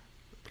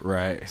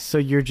 Right. So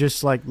you're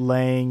just like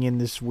laying in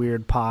this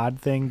weird pod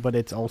thing, but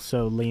it's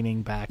also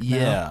leaning back now.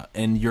 Yeah,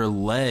 and your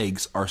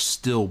legs are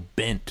still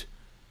bent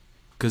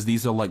because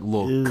these are like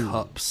little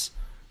cups.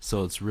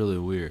 So it's really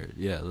weird.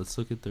 Yeah, let's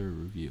look at their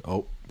review.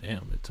 Oh,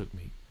 damn, it took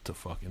me to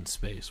fucking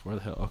space. Where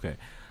the hell? Okay.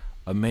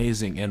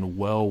 Amazing and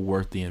well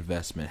worth the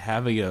investment.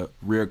 Having a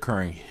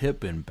reoccurring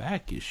hip and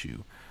back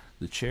issue,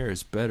 the chair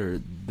is better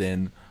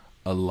than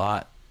the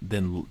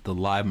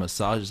live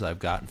massages I've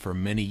gotten for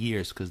many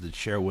years because the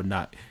chair would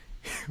not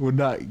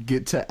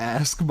get to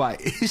ask my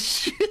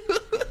issues.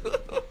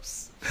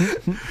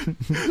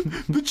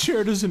 The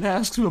chair doesn't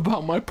ask him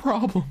about my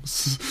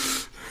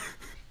problems.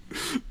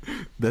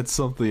 That's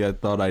something I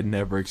thought I'd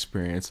never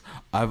experience.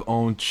 I've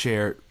owned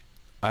chairs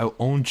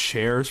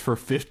for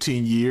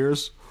 15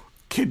 years.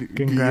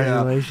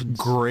 Congratulations.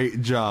 Yeah,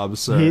 great job,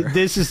 sir.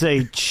 This is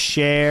a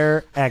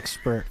chair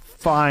expert.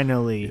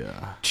 Finally.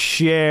 Yeah.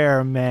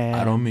 Chair man.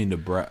 I don't mean to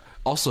brag.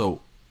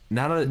 Also,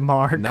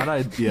 Mark.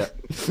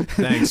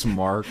 Thanks,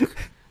 Mark.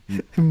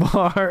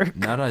 Mark.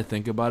 Now that I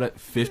think about it,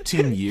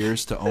 15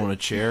 years to own a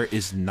chair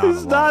is not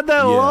It's not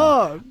that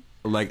long.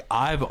 Like,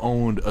 I've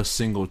owned a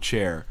single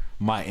chair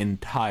my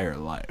entire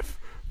life.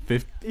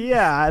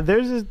 Yeah,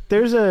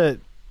 there's a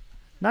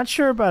not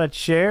sure about a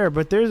chair,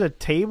 but there's a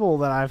table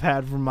that I've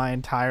had for my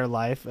entire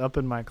life up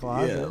in my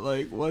closet. Yeah,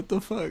 like, what the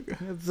fuck?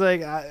 It's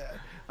like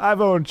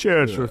I've owned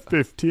chairs for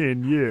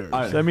 15 years.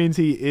 That means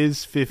he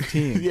is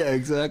 15. Yeah,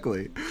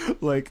 exactly.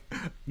 Like,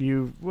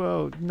 actually,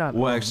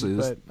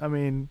 but I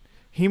mean,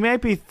 he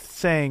might be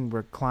saying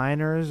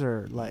recliners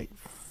or like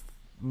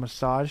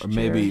massage chairs.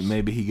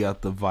 Maybe he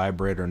got the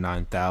Vibrator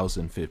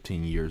 9000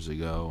 15 years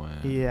ago.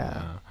 And,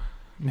 yeah.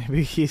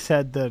 Maybe he's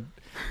had the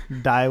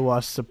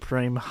Daiwa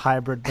Supreme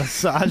hybrid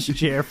massage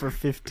chair for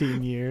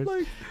 15 years.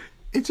 Like,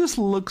 it just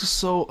looks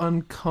so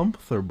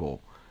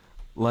uncomfortable.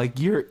 Like,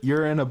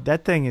 you're in a...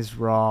 That thing is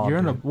raw. You're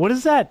in a... What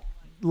is that,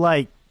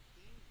 like,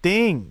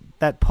 thing?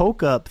 That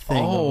poke up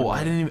thing? Oh,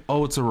 I didn't even...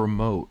 Oh, it's a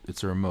remote.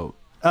 It's a remote.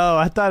 Oh,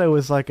 I thought it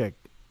was like a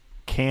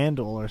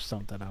candle or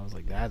something. I was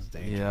like, that's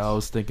dangerous. Yeah, I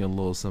was thinking a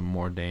little something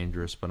more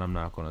dangerous, but I'm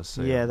not going to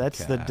say. Yeah,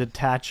 that's the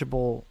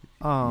detachable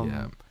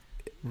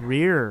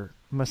rear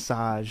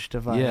massage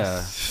device.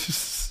 Yeah.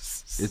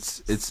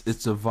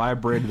 It's a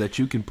vibrator that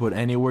you can put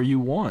anywhere you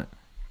want.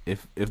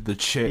 If the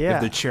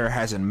chair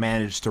hasn't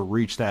managed to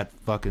reach that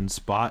fucking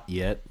spot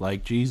yet,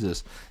 like,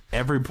 Jesus,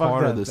 every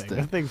part of this thing.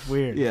 That thing's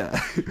weird.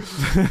 Yeah.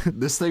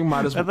 This thing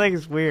might as well. That thing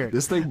is weird.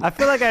 This thing. I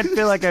feel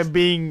like I'm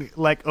being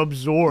like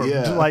absorbed.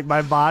 Yeah. Like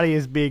my body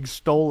is being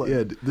stolen.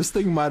 Yeah. This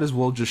thing might as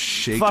well just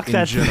shake Fuck in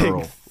that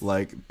general. thing.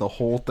 Like, the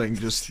whole thing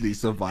just needs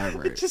to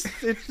vibrate.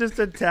 It's just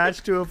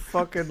attached to a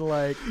fucking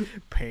like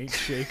paint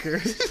shaker.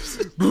 It's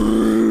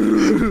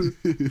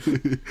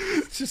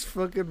just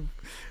fucking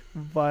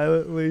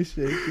violently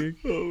shaking.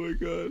 Oh my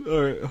god!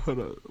 All right, hold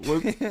on.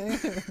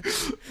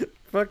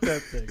 Fuck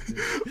that thing,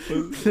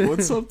 dude.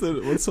 What's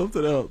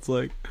something else?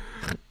 Like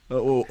a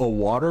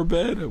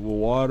waterbed,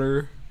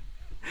 water.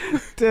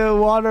 Dude,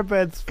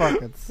 waterbeds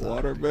fucking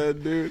suck.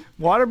 Waterbed, dude.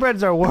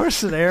 Waterbeds are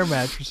worse than air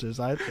mattresses,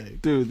 I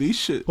think. Dude, these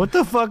shit. What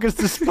the fuck is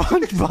the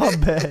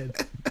SpongeBob bed?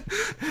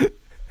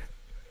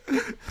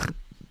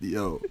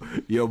 Yo,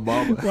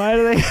 mama. Why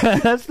do they?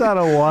 That's not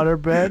a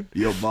waterbed.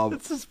 Yo, mama.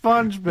 It's a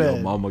sponge bed.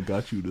 Yo, mama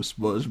got you the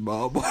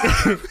SpongeBob.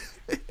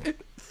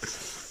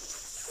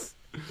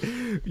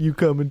 You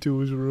come into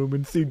his room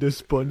and see the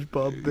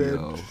SpongeBob bed.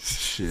 Yo,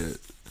 shit.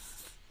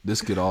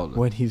 This could all.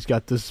 When he's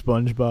got the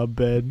SpongeBob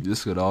bed.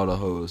 This could all the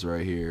hoes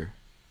right here.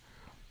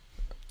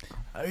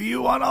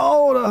 You want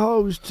all the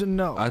hoes to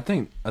know. I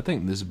think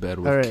this bed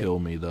would Alright. kill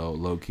me though,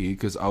 low key,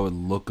 because I would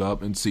look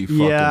up and see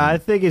fucking. Yeah, I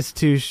think it's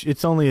too.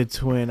 It's only a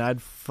twin.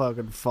 I'd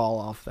fucking fall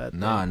off that.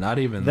 Nah, thing. not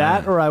even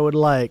that. that. Or I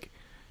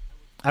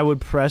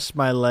would press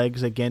my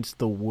legs against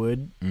the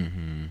wood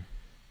Mm-hmm.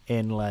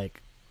 and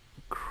like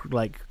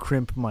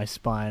crimp my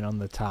spine on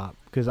the top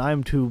because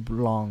I'm too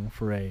long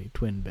for a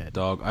twin bed.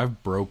 Dog,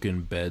 I've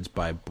broken beds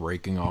by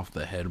breaking off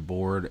the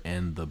headboard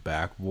and the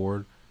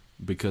backboard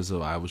because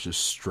I was just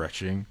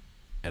stretching,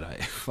 and I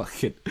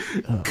fucking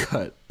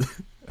cut.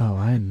 Oh,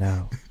 I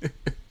know.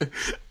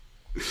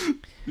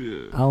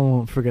 Yeah. I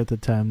won't forget the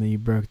time that you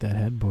broke that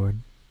headboard.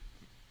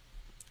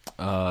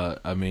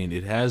 I mean,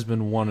 it has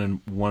been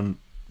one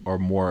or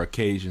more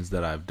occasions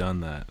that I've done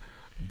that,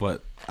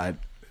 but I'm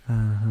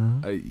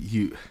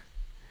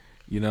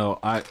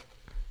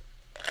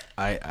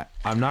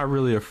not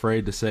really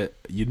afraid to say.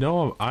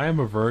 I am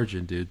a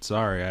virgin, dude.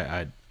 Sorry,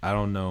 I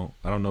don't know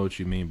what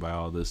you mean by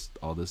all this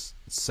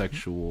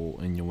sexual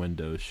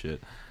innuendo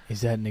shit.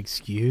 Is that an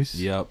excuse?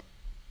 Yep.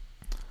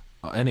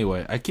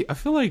 Anyway, I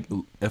feel like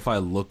if I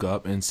look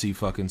up and see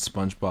fucking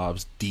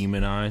SpongeBob's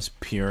demon eyes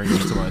peering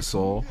into my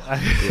soul,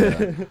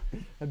 yeah,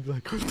 I'd be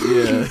like,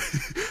 yeah,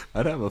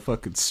 I'd have a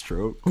fucking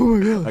stroke. oh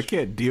my gosh. I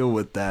can't deal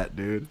with that,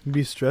 dude. It'd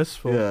be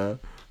stressful. Yeah,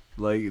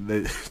 like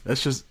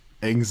that's just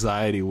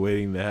anxiety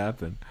waiting to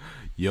happen.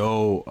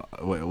 Yo,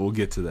 wait, we'll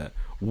get to that.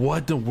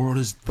 What the world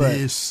is But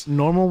this?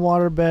 normal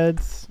water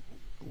beds.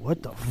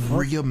 What the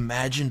fuck?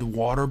 Reimagined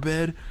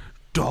waterbed?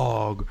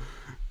 Dog.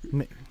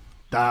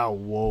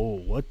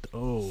 Whoa. What?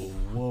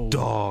 Whoa.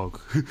 Dog.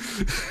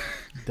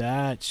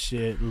 That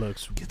shit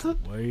looks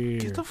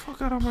weird. Get the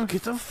fuck out of my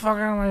Get the fuck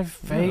out of my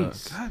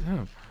face. God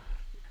damn.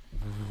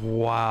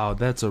 Wow,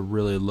 that's a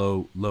really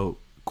low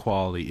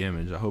quality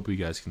image. I hope you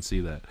guys can see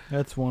that.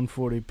 That's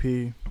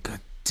 140p. God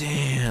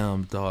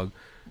damn, dog.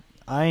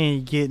 I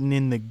ain't getting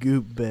in the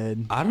goop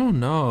bed. I don't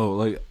know.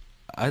 Like,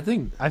 I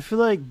feel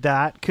like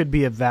that could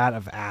be a vat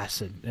of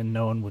acid and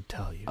no one would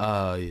tell you.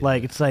 yeah.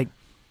 Like, it's like,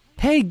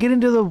 hey, get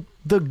into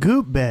the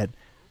goop bed.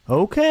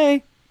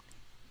 Okay.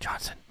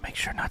 Johnson, make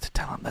sure not to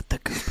tell him that the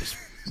goop is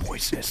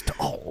poisonous to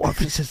all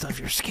orifices of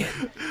your skin.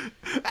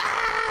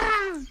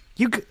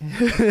 You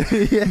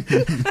yeah.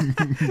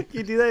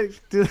 You do that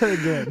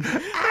again.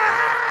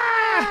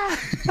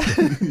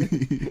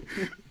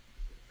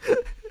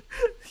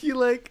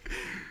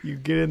 You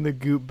get in the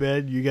goop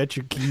bed, you got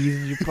your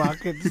keys in your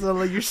pocket, so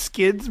like your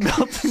skin's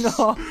melting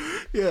off.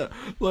 Yeah,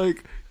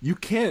 like you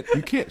can't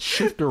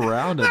shift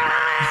around it.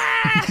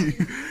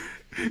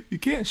 You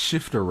can't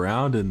shift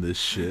around in this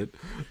shit.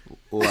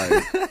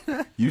 Like,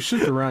 you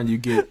shift around, you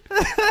get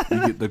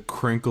the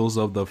crinkles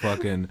of the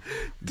fucking.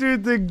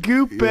 Dude, the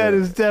goop bed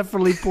is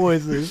definitely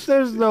poisonous.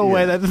 There's no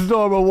way that's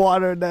normal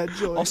water in that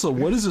joint. Also,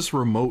 what does this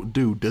remote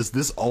do? Does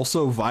this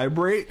also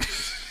vibrate?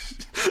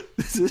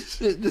 This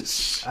shit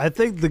just. I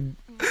think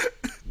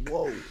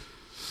whoa.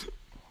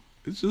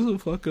 It's just a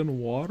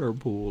fucking water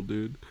pool,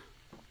 dude.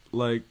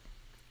 Like,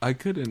 I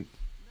couldn't.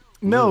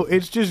 No,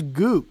 it's just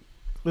goop.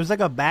 There's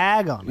like a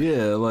bag on it.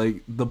 Yeah,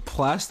 like the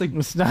plastic.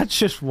 It's not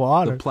just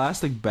water. The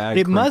plastic bag.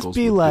 It must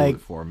be would like do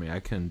it for me.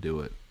 I couldn't do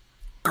it.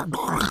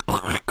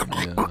 Yeah.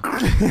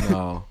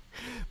 No.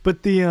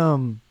 But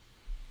the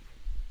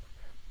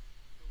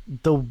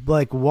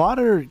like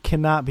water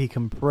cannot be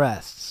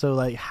compressed. So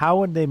like, how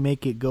would they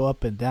make it go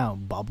up and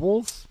down?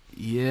 Bubbles?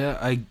 Yeah,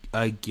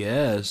 I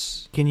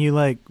guess. Can you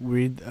like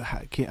read?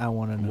 I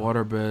want to know.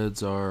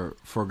 Waterbeds are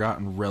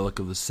forgotten relic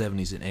of the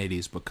 70s and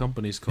 80s, but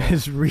companies call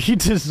Has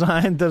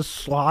redesigned the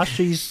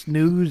sloshy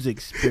snooze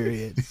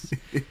experience.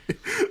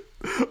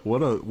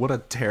 What a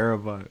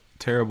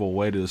terrible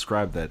way to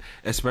describe that,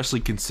 especially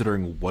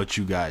considering what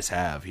you guys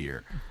have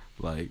here.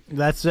 Like,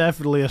 That's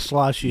definitely a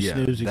sloshy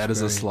snooze experience. that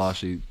is a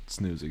sloshy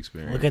snooze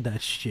experience. Look at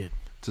that shit.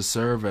 To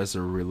serve as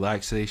a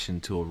relaxation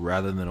tool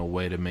rather than a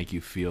way to make you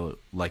feel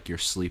like you're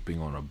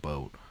sleeping on a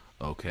boat.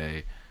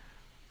 Okay,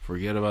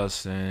 forget about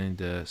standing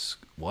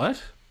desk.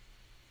 What?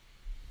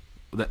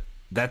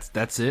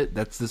 That's it.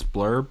 That's this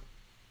blurb.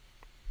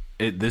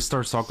 This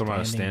starts talking about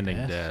a standing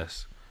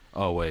desk.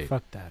 Oh wait.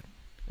 Fuck that.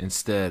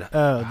 Instead,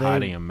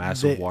 hiding a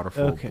massive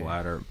waterfall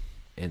bladder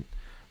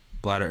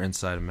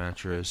inside a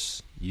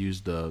mattress.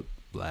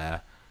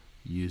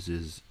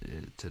 Uses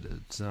it to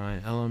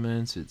design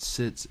elements. It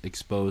sits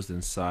exposed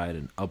inside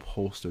an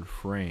upholstered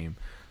frame,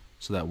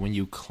 so that when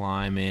you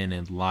climb in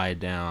and lie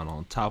down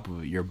on top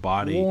of it, your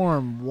body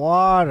warm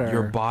water.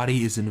 Your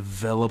body is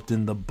enveloped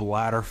in the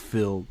bladder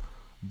filled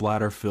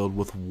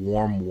with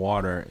warm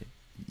water.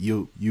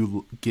 You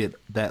get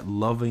that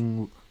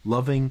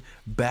loving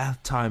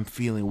bath time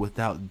feeling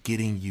without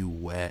getting you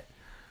wet.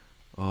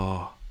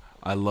 Oh,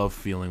 I love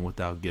feeling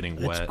without getting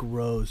wet. That's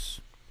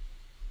gross.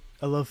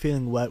 I love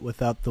feeling wet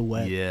without the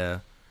wet. Yeah.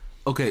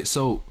 Okay,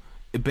 so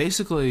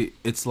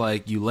it's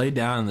like you lay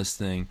down in this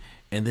thing,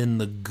 and then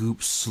the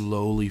goop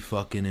slowly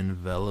fucking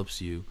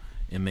envelops you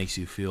and makes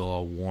you feel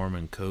all warm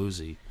and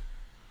cozy.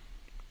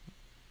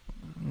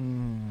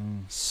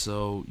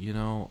 So,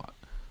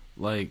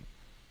 like,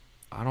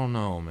 I don't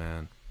know,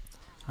 man.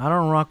 I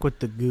don't rock with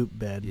the goop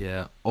bed.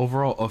 Yeah.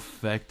 Overall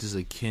effect is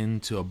akin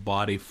to a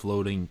body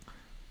floating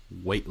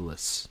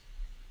weightless.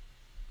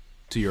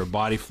 To your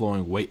body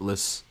flowing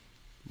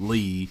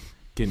weightlessly.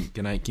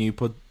 Can you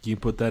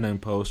put that in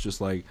post?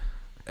 Just like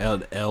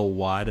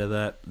LY to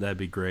that. That'd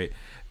be great.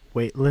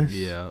 Weightless.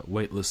 Yeah,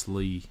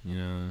 weightlessly.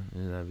 Yeah,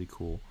 that'd be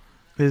cool.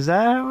 Is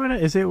that what?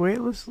 Is it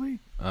weightlessly?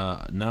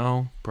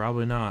 No,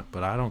 probably not.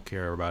 But I don't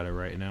care about it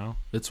right now.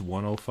 It's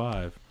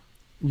 105.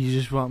 You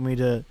just want me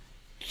to?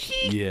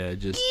 Yeah,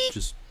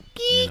 just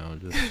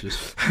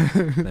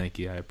thank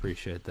you. I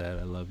appreciate that.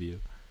 I love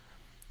you.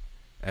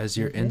 As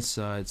your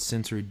inside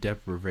sensory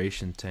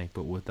deprivation tank,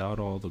 but without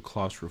all the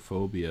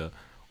claustrophobia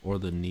or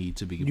the need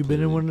to be. You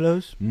been in one of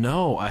those?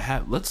 No, I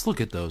have. Let's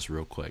look at those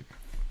real quick.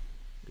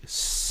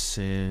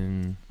 Fuck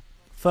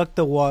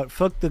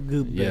the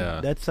goop bed.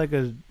 Yeah. That's like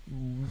a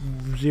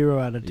 0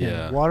 out of 10.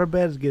 Yeah. Water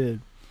beds get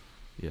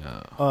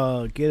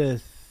Yeah. get a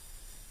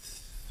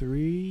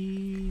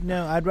 3.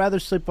 No, I'd rather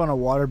sleep on a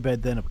water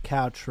bed than a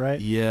couch, right?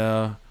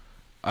 Yeah.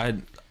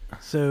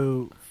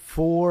 So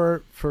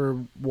 4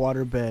 for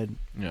water bed.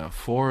 Yeah,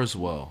 4 as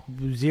well.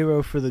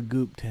 0 for the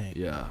goop tank.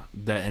 Yeah,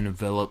 that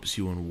envelops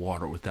you in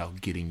water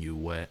without getting you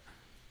wet.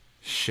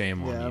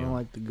 Shame on you. Yeah, I don't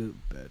like the goop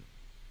bed.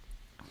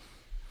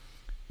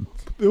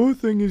 The only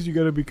thing is you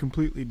gotta be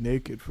completely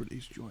naked for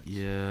these joints.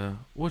 Yeah,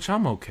 which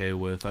I'm okay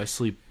with. I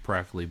sleep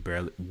practically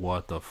barely.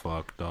 What the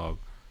fuck, dog?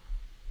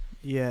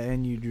 Yeah,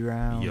 and you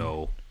drown.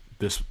 Yo,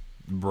 this,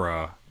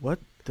 bruh. What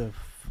the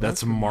fuck?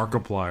 That's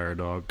Markiplier,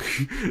 dog.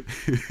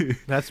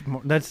 That's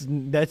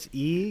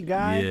E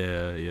guy?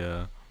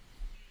 Yeah.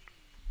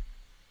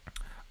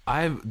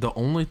 The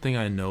only thing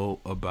I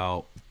know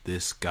about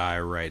this guy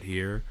right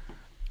here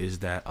is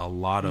that a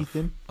lot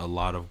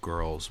of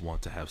girls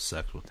want to have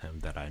sex with him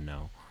that I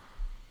know.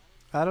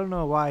 I don't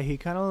know why. He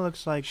kind of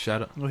looks like.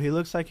 Shout out. Well, he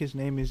looks like his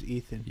name is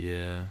Ethan.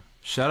 Yeah.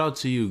 Shout out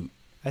to you.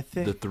 I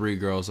think the 3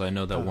 girls I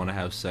know that want to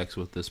have sex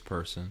with this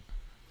person.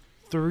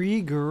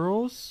 3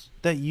 girls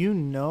that you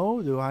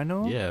know? Do I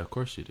know? Yeah, of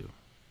course you do.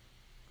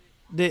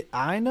 That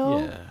I know?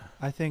 Yeah.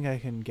 I think I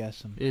can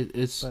guess them.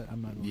 It's but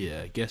I'm not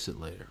yeah, guess it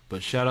later.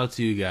 But shout out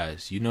to you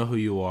guys. You know who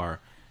you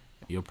are.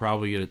 You'll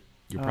probably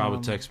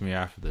text me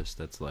after this.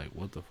 That's like,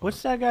 what the fuck?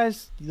 What's that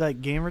guy's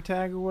like gamer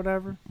tag or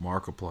whatever?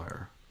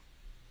 Markiplier.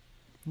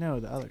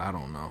 No, the other. I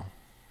don't know.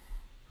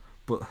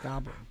 But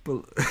Goblin.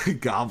 But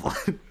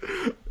Goblin.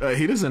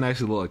 He doesn't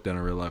actually look like that in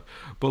real life.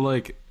 But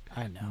like,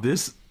 I know.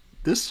 This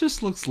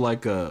just looks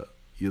like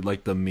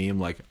like the meme,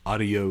 like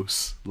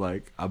adios,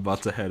 like I'm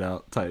about to head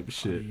out type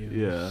shit. Adios.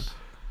 Yeah.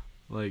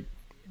 Like,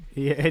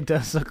 yeah, it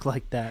does look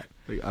like that.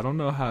 Like, I don't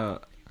know how.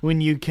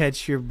 When you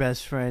catch your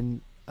best friend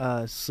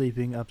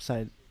sleeping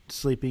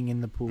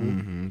in the pool.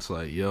 Mm-hmm. It's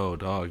like, yo,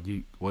 dog,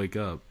 you wake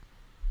up.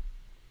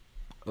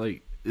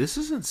 Like, this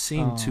doesn't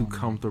seem too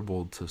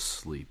comfortable to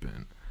sleep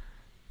in.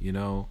 You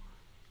know,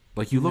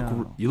 like you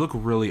look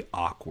really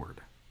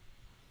awkward.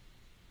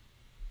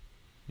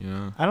 You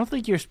know? I don't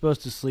think you're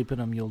supposed to sleep in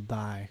them. You'll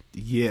die.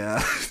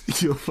 Yeah,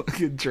 you'll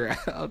fucking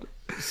drown.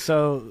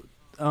 So,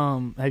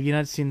 have you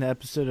not seen the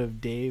episode of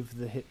Dave,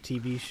 the hit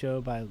TV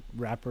show by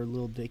rapper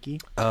Lil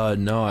Dicky?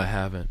 No, I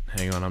haven't.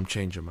 Hang on, I'm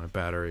changing my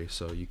battery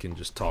so you can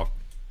just talk.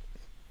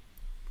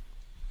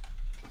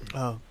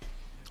 Oh,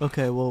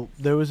 okay. Well,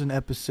 there was an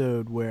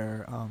episode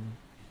where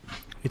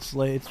it's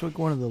like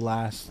one of the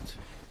last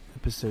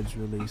episodes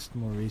released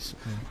more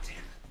recently.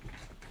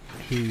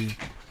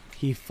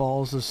 He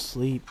falls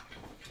asleep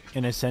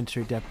in a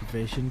sensory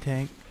deprivation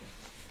tank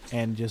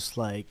and just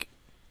like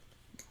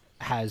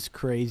has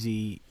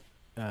crazy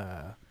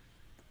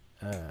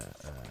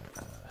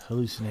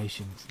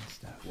hallucinations and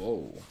stuff.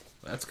 Whoa,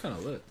 that's kind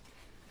of lit.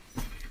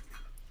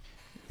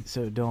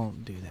 So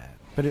don't do that.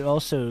 But it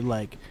also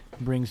like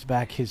brings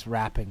back his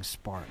rapping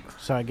spark.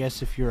 So I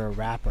guess if you're a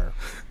rapper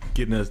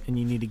and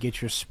you need to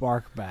get your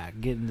spark back,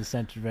 get in the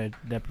sensory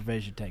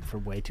deprivation tank for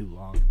way too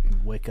long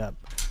and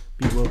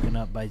be woken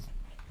up by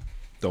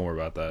don't worry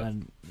about that. A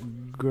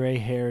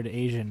gray-haired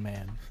Asian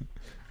man.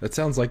 That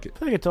sounds like I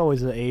feel like it's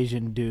always an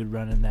Asian dude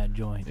running that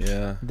joint.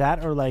 Yeah.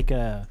 That or like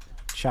a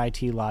chai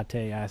tea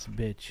latte ass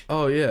bitch.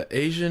 Oh yeah,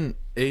 Asian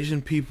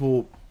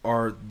people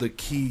are the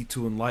key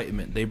to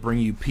enlightenment. They bring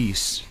you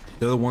peace.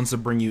 They're the ones that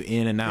bring you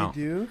in and out.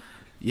 They do?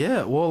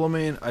 Yeah, well, I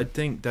mean, I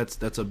think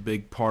that's a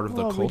big part of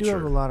the culture. We do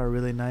have a lot of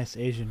really nice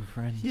Asian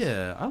friends.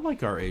 Yeah, I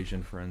like our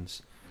Asian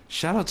friends.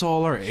 Shout out to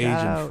all our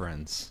Asian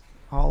friends.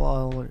 All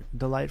our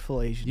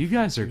delightful Asian You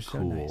guys friends. are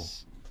cool. So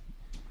nice.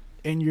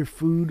 And your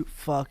food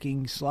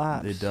fucking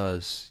slaps. It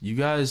does. You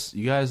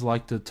guys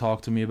like to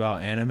talk to me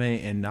about anime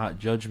and not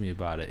judge me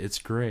about it. It's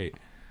great.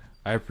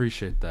 I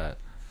appreciate that.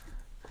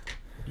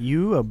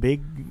 You, a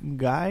big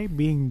guy,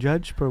 being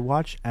judged for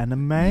watch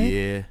anime?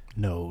 Yeah.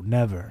 No,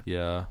 never.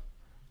 Yeah.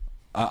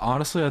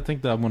 Honestly, I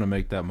think that I'm going to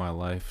make that my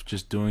life.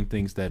 Just doing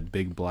things that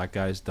big black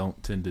guys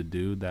don't tend to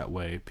do. That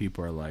way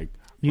people are like...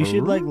 You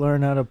should, like,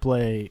 learn how to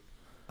play...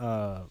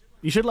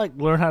 you should, like,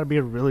 learn how to be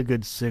a really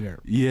good singer.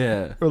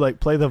 Yeah. Or, like,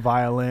 play the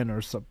violin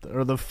or something.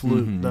 Or the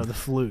flute. Mm-hmm. No, the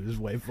flute is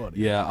way funny.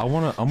 Yeah, I'm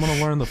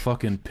gonna learn the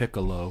fucking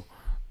piccolo.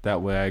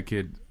 That way I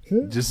could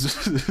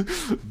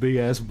Just big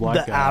ass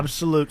black The guy.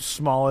 absolute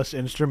smallest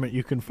instrument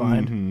you can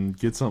find. Mm-hmm.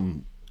 Get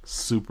something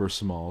super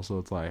small, so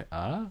it's like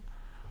or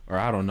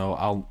I don't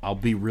know. I'll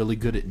be really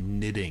good at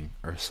knitting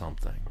or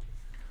something.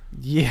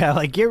 Yeah,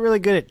 like get really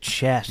good at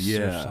chess or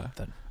Yeah.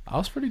 something. I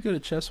was pretty good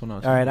at chess when I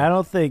was. All right, I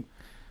don't think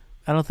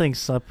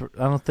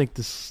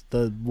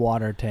the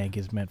water tank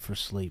is meant for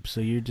sleep, so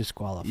you're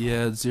disqualified.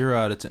 Yeah, 0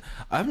 out of 10.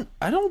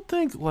 I don't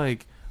think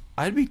like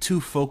I'd be too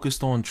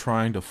focused on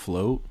trying to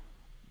float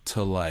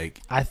to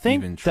like. I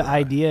think even the try.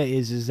 idea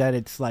is that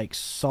it's like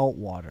salt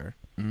water,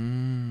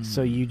 Mm.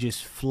 so you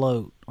just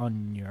float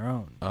on your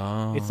own.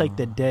 Oh. It's like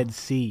the Dead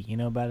Sea. You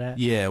know about that?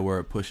 Yeah, where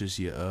it pushes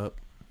you up.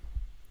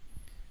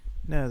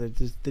 No,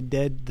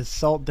 the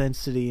salt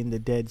density in the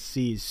Dead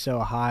Sea is so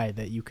high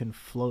that you can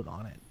float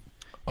on it,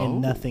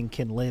 and nothing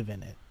can live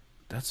in it.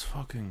 That's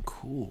fucking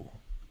cool.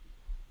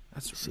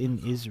 It's in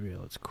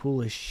Israel. It's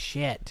cool as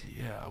shit.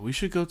 Yeah, we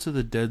should go to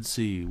the Dead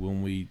Sea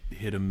when we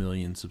hit 1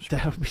 million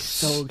subscribers. That would be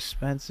so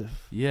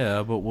expensive.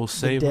 Yeah, but we'll The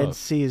save Dead up.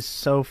 Sea is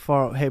so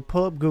far. Hey,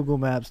 pull up Google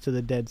Maps to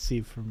the Dead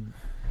Sea from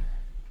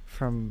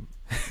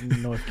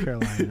North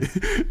Carolina.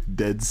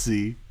 Dead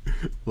Sea,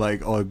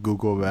 like on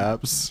Google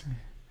Maps.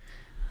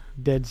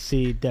 Dead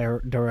Sea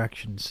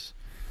directions.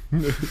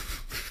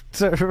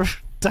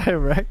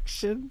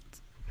 Directions.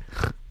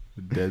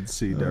 Dead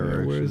Sea Oh,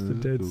 directions. where's the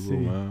Dead Google Sea?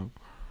 Map.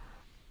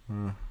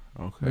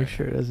 Okay. Make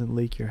sure it doesn't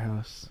leak your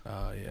house.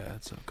 Yeah,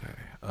 it's okay.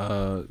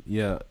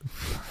 Yeah.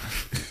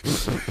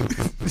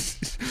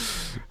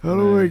 How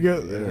do I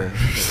get there?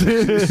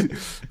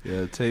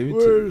 Yeah, take me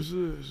Where's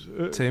this?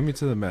 take me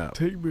to the map.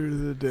 Take me to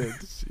the Dead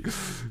Sea.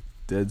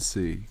 Dead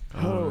Sea.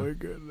 How do I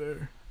get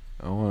there?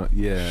 I want.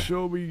 Yeah.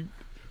 Show me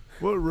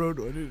what road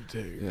do I need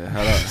to take. Yeah.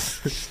 How do?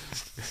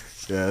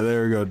 Yeah.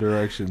 There we go.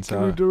 Directions.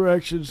 Give me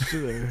directions to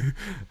there.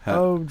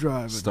 How I'm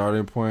driving.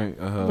 Starting point.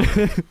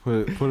 Put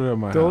it in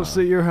my. Don't house.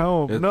 say you're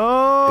home.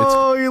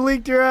 No, you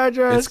leaked your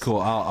address. It's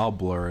cool. I'll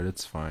blur it.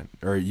 It's fine.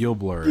 Or you'll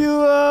blur it.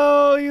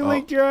 You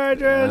leaked your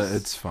address.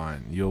 It's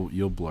fine.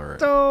 You'll blur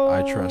it. No,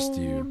 I trust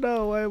you.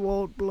 No, I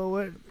won't blow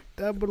it.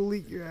 I'm gonna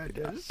leak your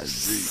address.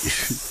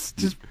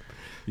 Just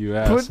You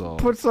asshole.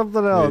 put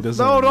something else.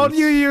 doesn't- No, don't it's-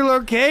 use your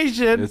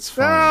location. It's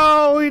fine.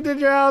 No, we did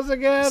your house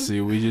again. See,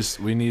 we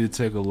need to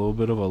take a little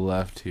bit of a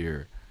left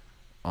here.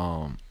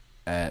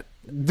 At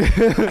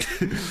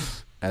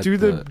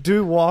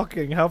do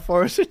walking. How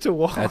far is it to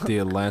walk? at the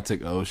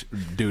Atlantic Ocean,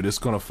 dude. It's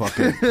gonna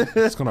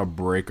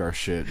break our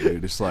shit,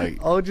 dude. It's like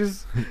I'll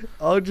just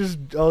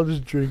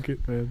drink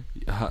it, man.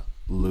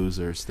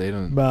 losers. They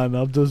don't. Man,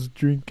 I'll just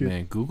drink it.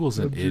 Man, Google's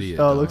an idiot.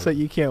 Oh, it looks dog.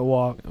 like you can't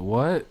walk.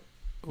 What?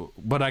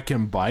 But I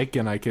can bike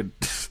and I can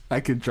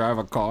drive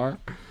a car.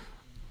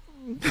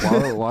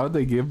 Why would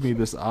they give me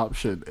this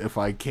option if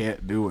I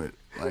can't do it?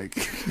 Like,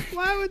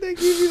 Why would they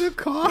give you the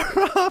car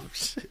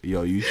option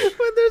yo, you.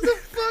 when there's a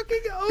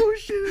fucking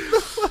ocean in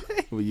the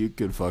way? Well, you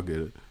could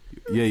fucking.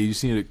 Yeah, you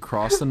just need to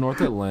cross the North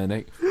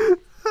Atlantic.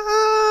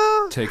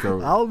 Take I a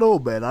don't know,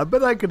 man. I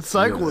bet I could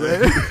cycle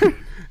there.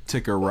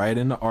 take a right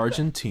into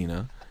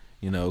Argentina.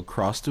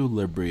 Cross through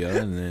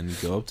Libya and then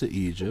go up to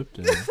Egypt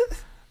and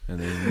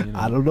then.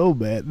 I don't know,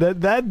 man.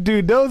 That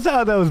dude knows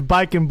how those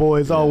biking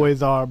boys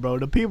always are, bro.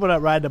 The people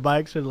that ride the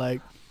bikes are like,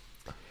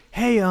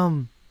 hey,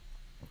 or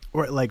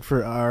like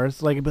for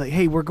ours, like, it'd be like,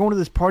 hey, we're going to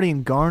this party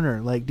in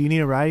Garner. Like, do you need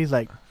a ride? He's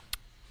like,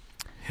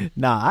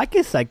 nah, I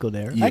can cycle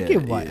there. I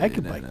can bike. I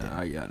can bike there.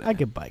 I got it. I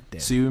can bike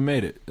there. See, we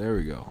made it. There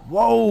we go.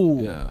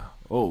 Whoa. Yeah.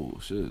 Oh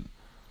shit.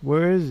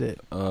 Where is it?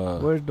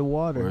 Where's the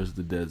water? Where's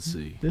the Dead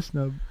Sea? This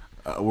no.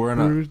 We're in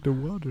a. Where's the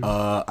water?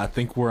 I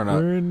think we're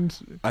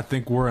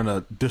in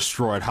a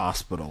destroyed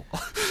hospital.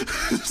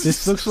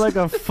 This looks like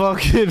a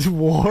fucking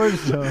war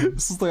zone.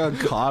 This is like a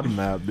COD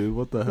map, dude.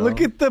 What the hell?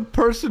 Look at the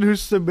person who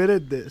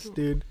submitted this,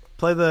 dude.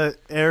 Play the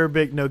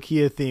Arabic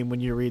Nokia theme when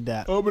you read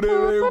that.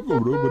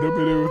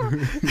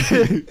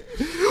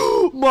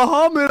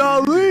 Muhammad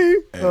Ali.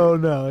 Oh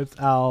no, it's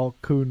Al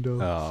Kundo.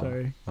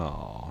 Sorry,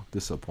 Oh,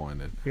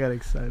 disappointed. I got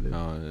excited.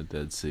 Oh, the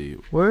Dead Sea.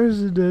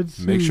 Where's the Dead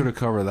Sea? Make sure to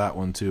cover that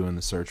one too in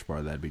the search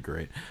bar. That'd be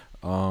great.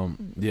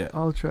 Yeah.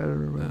 I'll try to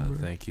remember.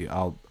 Thank you.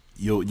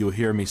 You'll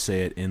hear me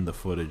say it in the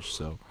footage.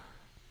 So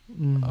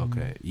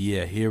okay.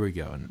 Yeah. Here we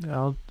go.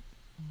 I'll.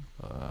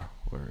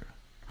 Where?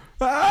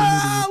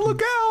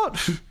 Look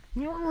out!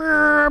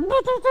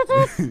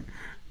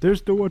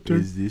 There's the water.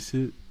 Is this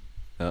it?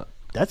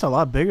 That's a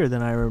lot bigger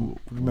than I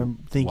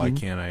remember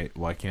thinking.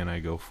 Why can't I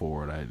go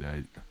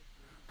forward?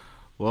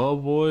 Well,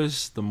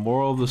 boys, the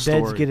moral of the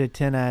story. Deads get a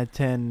 10 out of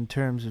 10 in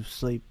terms of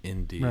sleep.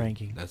 Indeed,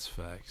 ranking. That's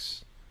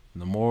facts.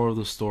 And the moral of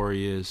the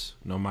story is,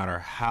 no matter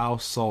how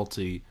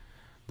salty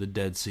the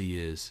Dead Sea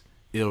is,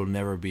 it'll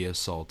never be as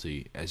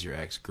salty as your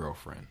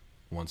ex-girlfriend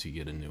once you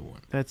get a new one.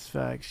 That's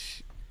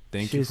facts.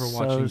 Thank you for She's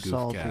watching so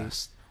salty.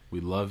 Goofcast. We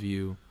love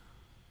you,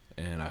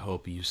 and I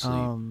hope you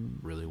sleep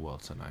really well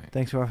tonight.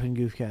 Thanks for watching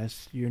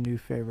Goofcast, your new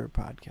favorite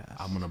podcast.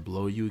 I'm gonna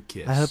blow you a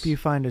kiss. I hope you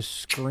find a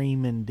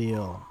screaming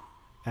deal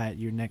at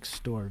your next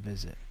store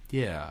visit.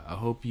 Yeah, I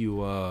hope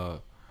you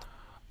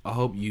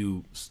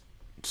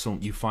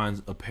you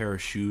find a pair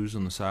of shoes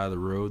on the side of the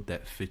road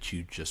that fit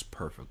you just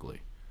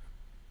perfectly.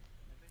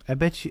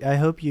 I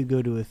hope you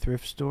go to a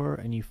thrift store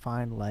and you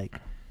find like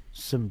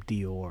some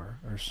Dior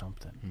or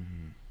something.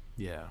 Mm-hmm.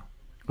 Yeah.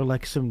 Or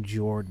like some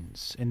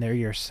Jordans and they're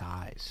your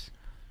size.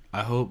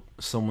 I hope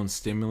someone's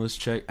stimulus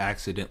check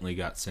accidentally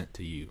got sent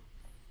to you.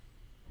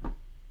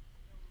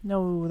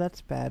 No,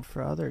 that's bad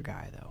for other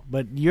guy though.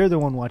 But you're the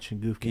one watching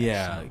Goofcast.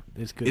 Yeah, so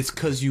it's good. It's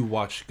because you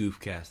watched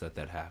Goofcast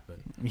that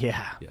happened.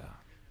 Yeah. Yeah.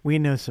 We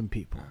know some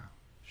people.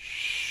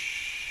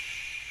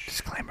 Shh.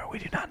 Disclaimer: we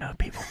do not know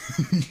people.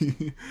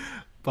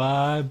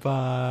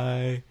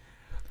 Bye.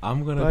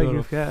 I'm gonna Bye, go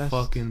Goofcast. to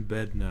fucking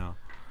bed now.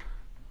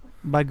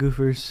 Bye,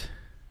 Goofers.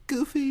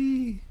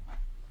 Goofy.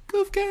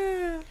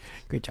 Goofcast.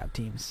 Great job,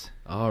 teams.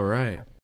 All right.